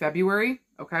January and February.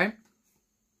 Okay.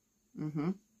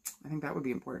 I think that would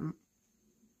be important.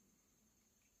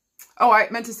 Oh, I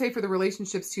meant to say for the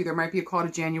relationships too, there might be a call to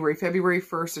January, February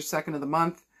 1st or 2nd of the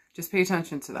month. Just pay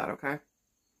attention to that. Okay.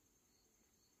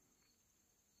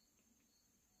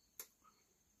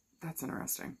 That's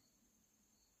interesting.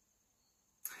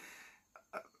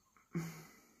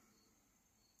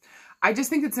 I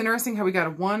just think it's interesting how we got a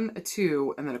 1, a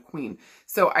 2, and then a queen.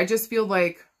 So I just feel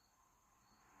like,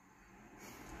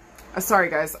 sorry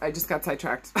guys, I just got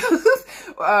sidetracked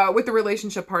with the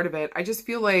relationship part of it. I just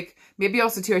feel like maybe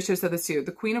also too, I should have said this too,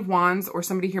 the Queen of Wands or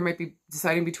somebody here might be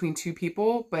deciding between 2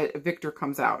 people, but a victor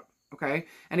comes out. Okay.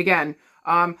 And again,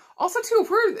 also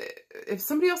too, if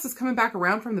somebody else is coming back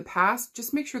around from the past,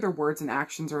 just make sure their words and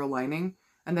actions are aligning.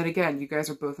 And then again, you guys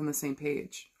are both on the same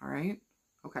page. All right.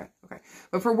 Okay.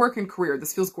 But for work and career,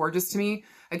 this feels gorgeous to me.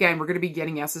 Again, we're going to be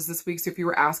getting yeses this week. So if you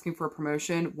were asking for a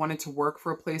promotion, wanted to work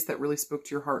for a place that really spoke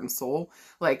to your heart and soul,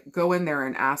 like go in there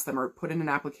and ask them or put in an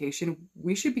application.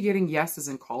 We should be getting yeses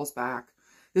and calls back.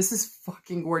 This is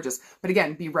fucking gorgeous. But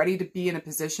again, be ready to be in a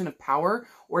position of power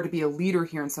or to be a leader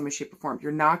here in some way, shape, or form.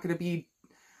 You're not going to be,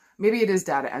 maybe it is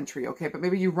data entry, okay? But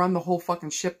maybe you run the whole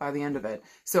fucking ship by the end of it.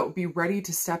 So be ready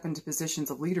to step into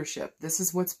positions of leadership. This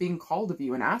is what's being called of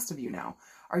you and asked of you now.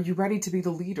 Are you ready to be the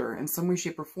leader in some way,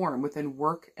 shape, or form within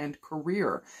work and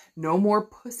career? No more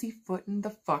pussyfooting the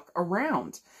fuck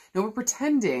around. No more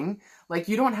pretending like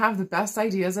you don't have the best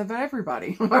ideas of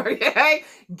everybody, okay?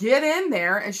 Get in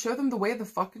there and show them the way of the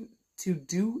fucking to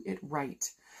do it right.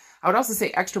 I would also say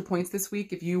extra points this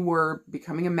week if you were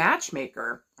becoming a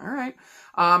matchmaker. All right.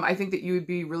 I think that you would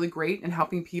be really great in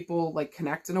helping people like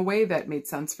connect in a way that made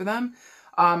sense for them.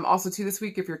 Also too this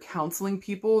week, if you're counseling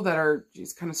people that are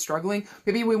just kind of struggling,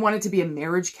 maybe we wanted to be a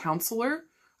marriage counselor.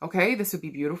 Okay. This would be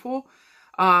beautiful.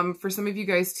 For some of you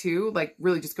guys too, like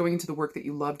really just going into the work that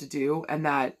you love to do and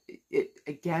that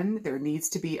again, there needs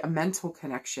to be a mental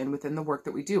connection within the work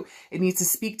that we do. It needs to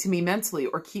speak to me mentally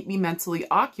or keep me mentally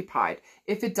occupied.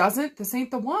 If it doesn't, this ain't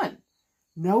the one.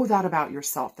 Know that about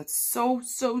yourself. That's so,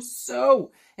 so,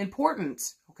 so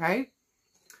important. Okay.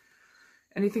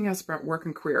 Anything else about work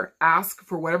and career? Ask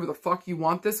for whatever the fuck you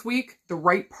want this week. The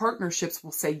right partnerships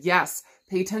will say yes.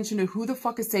 Pay attention to who the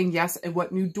fuck is saying yes and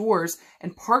what new doors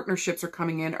and partnerships are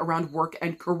coming in around work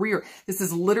and career. This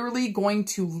is literally going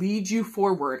to lead you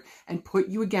forward and put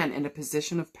you again in a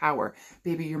position of power.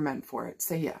 Baby, you're meant for it.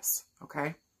 Say yes.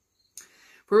 Okay.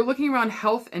 If we're looking around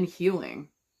health and healing,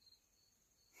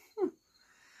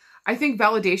 I think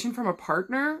validation from a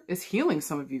partner is healing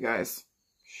some of you guys.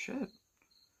 Shit.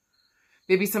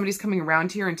 Maybe somebody's coming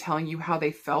around here and telling you how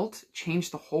they felt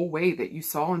changed the whole way that you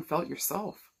saw and felt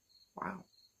yourself. Wow.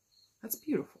 That's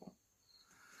beautiful.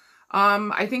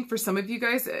 I think for some of you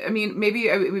guys, I mean, maybe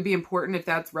it would be important if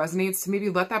that resonates to maybe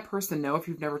let that person know if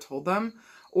you've never told them,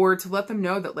 or to let them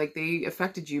know that like they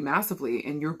affected you massively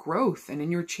in your growth and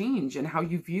in your change and how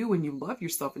you view and you love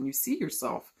yourself and you see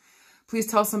yourself. Please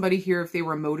tell somebody here if they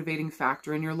were a motivating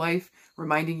factor in your life,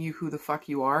 reminding you who the fuck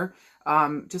you are.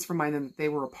 Just remind them that they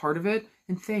were a part of it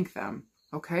and thank them.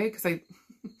 Okay. Cause I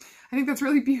think that's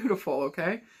really beautiful.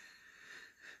 Okay.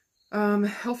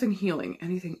 Health and healing.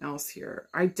 Anything else here?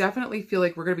 I definitely feel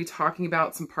like we're going to be talking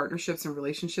about some partnerships and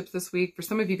relationships this week. For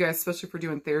some of you guys, especially if we're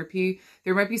doing therapy,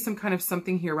 there might be some kind of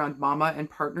something here around mama and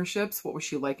partnerships. What was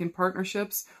she like in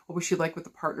partnerships? What was she like with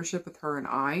the partnership with her and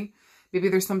I? Maybe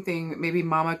there's something, maybe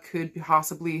mama could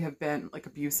possibly have been like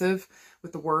abusive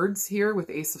with the words here with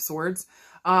the Ace of Swords.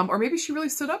 Or maybe she really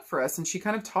stood up for us and she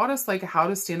kind of taught us like how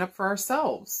to stand up for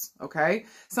ourselves. Okay.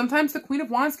 Sometimes the Queen of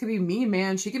Wands can be mean,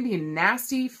 man. She can be a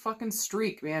nasty fucking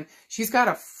streak, man. She's got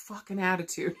a fucking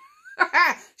attitude.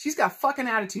 She's got fucking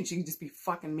attitude. She can just be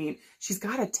fucking mean. She's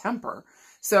got a temper.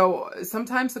 So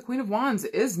sometimes the Queen of Wands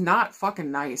is not fucking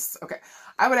nice. Okay.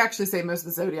 I would actually say most of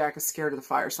the zodiac is scared of the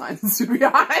fire signs, to be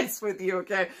honest with you.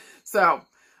 Okay. So,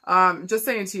 just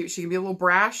saying to you, she can be a little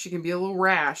brash. She can be a little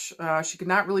rash. She could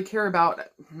not really care about,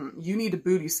 you need to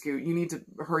booty scoot. You need to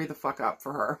hurry the fuck up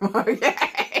for her.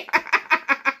 Okay.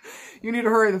 You need to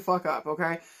hurry the fuck up.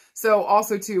 Okay. So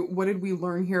also too, what did we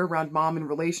learn here around mom and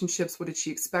relationships? What did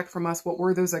she expect from us? What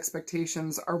were those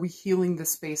expectations? Are we healing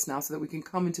this space now so that we can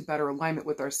come into better alignment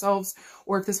with ourselves?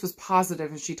 Or if this was positive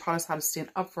and she taught us how to stand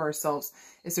up for ourselves,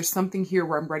 is there something here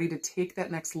where I'm ready to take that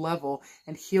next level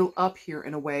and heal up here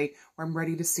in a way where I'm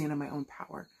ready to stand in my own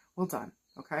power? Well done.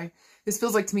 Okay. This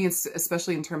feels like to me,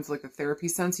 especially in terms of like the therapy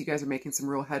sense, you guys are making some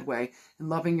real headway in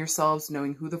loving yourselves,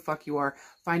 knowing who the fuck you are,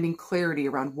 finding clarity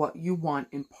around what you want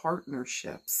in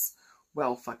partnerships.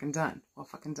 Well fucking done. Well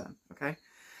fucking done. Okay.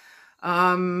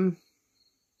 I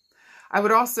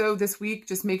would also this week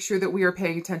just make sure that we are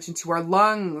paying attention to our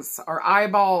lungs, our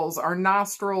eyeballs, our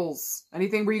nostrils,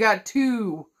 anything where you got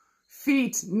 2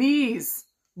 feet, knees,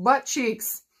 butt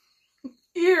cheeks,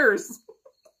 ears,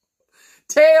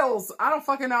 tails. I don't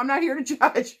fucking know. I'm not here to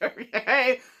judge.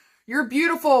 Okay. You're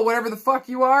beautiful, whatever the fuck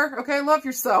you are. Okay. Love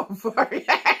yourself. Okay.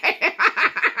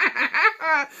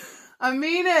 I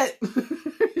mean it.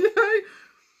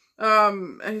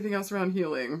 Anything else around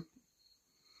healing?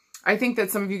 I think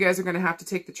that some of you guys are going to have to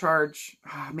take the charge.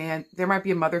 Oh, man, there might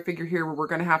be a mother figure here where we're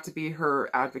going to have to be her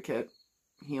advocate,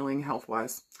 healing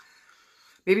health-wise.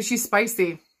 Maybe she's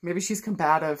spicy. Maybe she's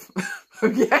combative.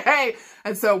 Okay.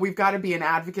 And so we've got to be an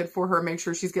advocate for her, make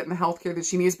sure she's getting the health care that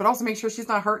she needs, but also make sure she's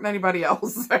not hurting anybody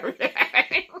else.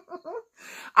 Okay.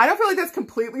 I don't feel like that's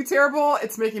completely terrible.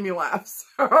 It's making me laugh.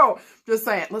 So just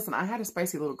saying, listen, I had a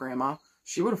spicy little grandma.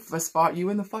 She would have fist fought you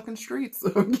in the fucking streets.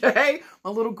 Okay.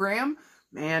 My little Gram,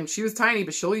 man, she was tiny,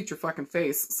 but she'll eat your fucking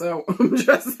face. So I'm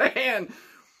just saying.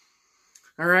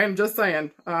 All right, I'm just saying,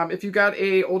 if you got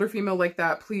a older female like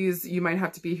that, please, you might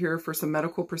have to be here for some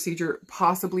medical procedure,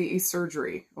 possibly a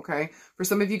surgery, okay? For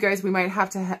some of you guys, we might have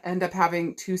to end up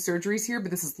having 2 surgeries here, but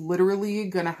this is literally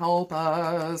going to help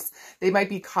us. They might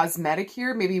be cosmetic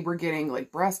here. Maybe we're getting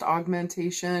like breast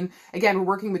augmentation. Again, we're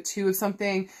working with 2 of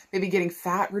something, maybe getting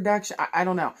fat reduction. I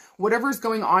don't know. Whatever's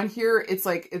going on here, it's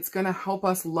like, it's going to help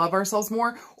us love ourselves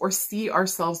more or see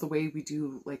ourselves the way we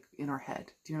do like in our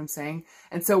head. Do you know what I'm saying?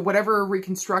 And so whatever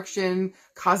reconstruction,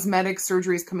 cosmetic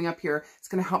surgery is coming up here, it's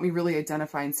going to help me really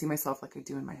identify and see myself like I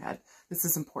do in my head. This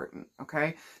is important,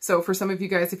 okay? So for some of you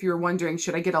guys, if you were wondering,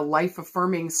 should I get a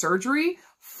life-affirming surgery?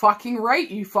 Fucking right,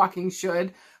 you fucking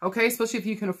should, okay? Especially if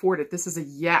you can afford it. This is a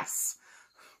yes,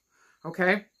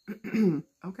 okay?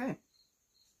 Okay.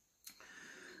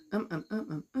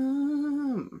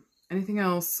 Anything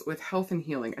else with health and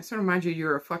healing? I just want to remind you,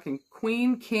 you're a fucking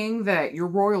queen, king, that you're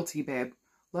royalty, babe.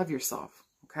 Love yourself,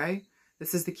 okay?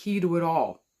 This is the key to it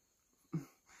all.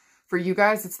 For you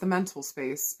guys, it's the mental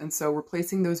space. And so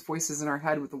replacing those voices in our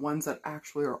head with the ones that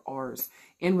actually are ours.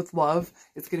 And with love,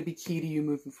 it's going to be key to you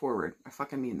moving forward. I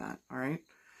fucking mean that, all right?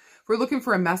 If we're looking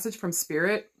for a message from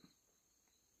spirit,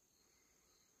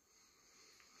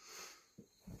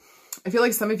 I feel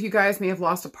like some of you guys may have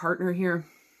lost a partner here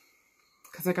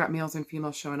because I got males and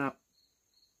females showing up.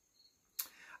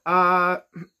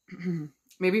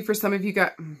 Maybe for some of you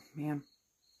guys, man,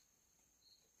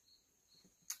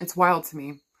 it's wild to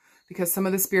me because some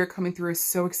of the spirit coming through is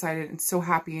so excited and so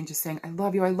happy and just saying, I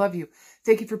love you. I love you.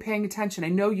 Thank you for paying attention. I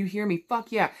know you hear me.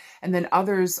 Fuck yeah. And then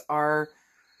others are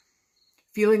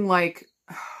feeling like,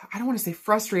 I don't want to say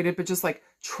frustrated, but just like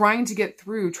trying to get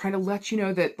through, trying to let you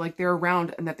know that like they're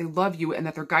around and that they love you and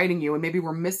that they're guiding you. And maybe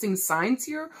we're missing signs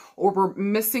here or we're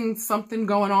missing something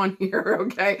going on here.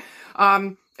 Okay.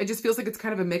 It just feels like it's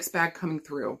kind of a mixed bag coming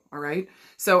through. All right.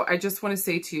 So I just want to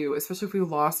say to you, especially if we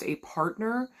lost a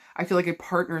partner, I feel like a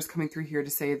partner is coming through here to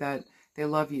say that they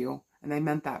love you and they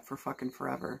meant that for fucking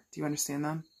forever. Do you understand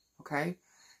them? Okay.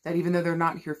 That even though they're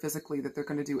not here physically, that they're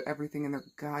going to do everything in their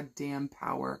goddamn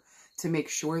power to make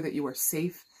sure that you are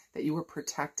safe, that you are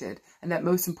protected, and that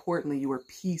most importantly, your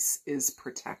peace is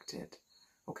protected.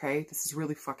 Okay. This is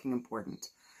really fucking important.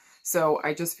 So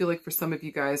I just feel like for some of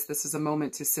you guys, this is a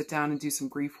moment to sit down and do some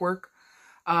grief work.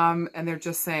 And they're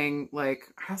just saying, like,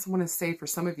 I also want to say for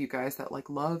some of you guys that like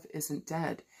love isn't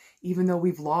dead, even though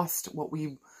we've lost what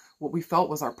we felt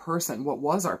was our person, what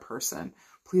was our person.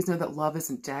 Please know that love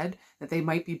isn't dead, that they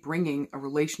might be bringing a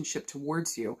relationship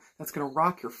towards you that's going to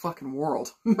rock your fucking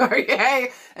world, okay?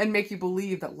 And make you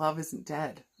believe that love isn't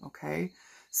dead, okay?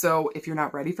 So if you're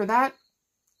not ready for that,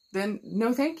 then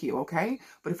no thank you, okay?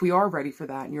 But if we are ready for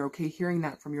that and you're okay hearing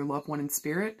that from your loved one in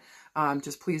spirit,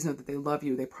 just please know that they love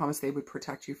you. They promised they would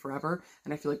protect you forever.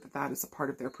 And I feel like that is a part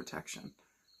of their protection,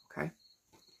 okay?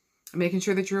 And making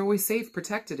sure that you're always safe,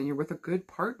 protected, and you're with a good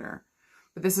partner.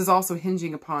 But this is also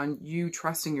hinging upon you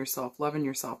trusting yourself, loving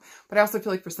yourself. But I also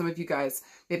feel like for some of you guys,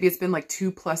 maybe it's been like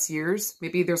 2+ years.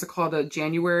 Maybe there's a call to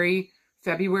January,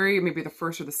 February, maybe the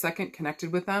 1st or the 2nd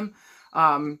connected with them.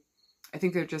 I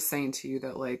think they're just saying to you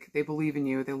that, like, they believe in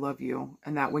you, they love you,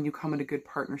 and that when you come in a good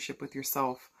partnership with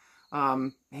yourself,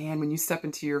 man, when you step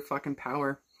into your fucking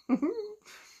power,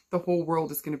 the whole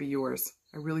world is going to be yours.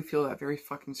 I really feel that very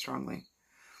fucking strongly.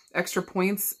 Extra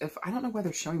points, if, I don't know why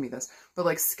they're showing me this, but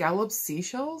like scalloped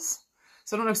seashells.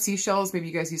 So I don't know if seashells, maybe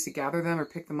you guys used to gather them or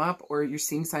pick them up, or you're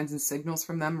seeing signs and signals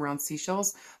from them around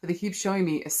seashells, but they keep showing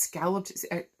me a scalloped,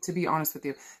 to be honest with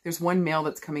you, there's one mail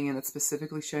that's coming in that's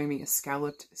specifically showing me a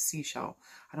scalloped seashell.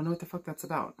 I don't know what the fuck that's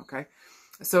about, okay?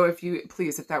 So if you,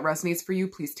 please, if that resonates for you,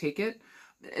 please take it.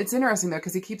 It's interesting though,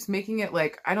 because he keeps making it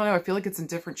like, I don't know, I feel like it's in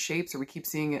different shapes, or we keep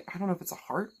seeing it, I don't know if it's a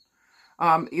heart.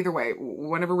 Either way,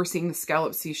 whenever we're seeing the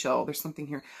scalloped seashell, there's something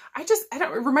here. I don't,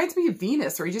 it reminds me of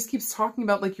Venus, or he just keeps talking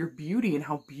about like your beauty and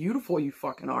how beautiful you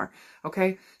fucking are.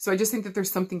 Okay. So I just think that there's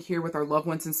something here with our loved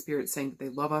ones in spirit saying that they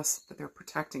love us, that they're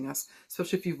protecting us,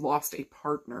 especially if you've lost a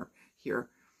partner here,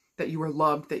 that you are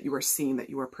loved, that you are seen, that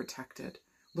you are protected.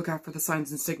 Look out for the signs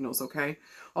and signals. Okay.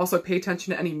 Also pay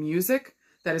attention to any music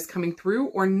that is coming through,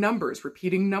 or numbers,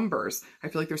 repeating numbers. I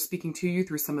feel like they're speaking to you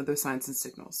through some of those signs and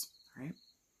signals. All right.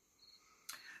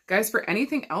 Guys, for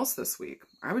anything else this week,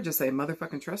 I would just say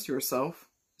motherfucking trust yourself,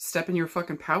 step in your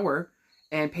fucking power,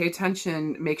 and pay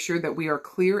attention, make sure that we are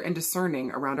clear and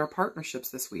discerning around our partnerships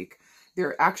this week.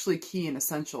 They're actually key and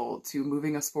essential to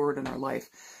moving us forward in our life.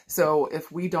 So if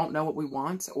we don't know what we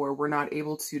want, or we're not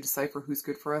able to decipher who's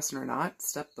good for us or not,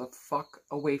 step the fuck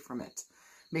away from it.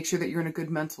 Make sure that you're in a good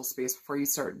mental space before you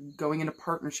start going into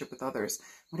partnership with others.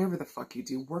 Whatever the fuck you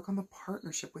do, work on the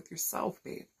partnership with yourself,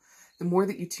 babe. The more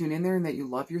that you tune in there and that you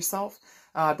love yourself,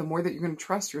 the more that you're going to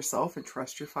trust yourself and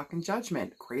trust your fucking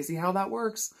judgment. Crazy how that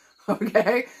works.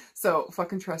 Okay? So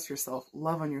fucking trust yourself,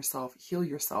 love on yourself, heal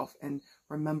yourself, and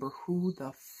remember who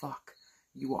the fuck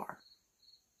you are.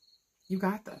 You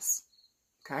got this.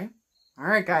 Okay? All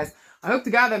right, guys. I hope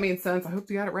to God that made sense. I hope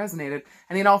to God it resonated.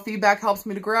 Any and all feedback helps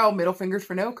me to grow. Middle fingers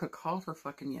for no, call for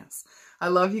fucking yes. I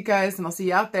love you guys, and I'll see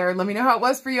you out there. Let me know how it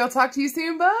was for you. I'll talk to you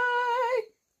soon. Bye.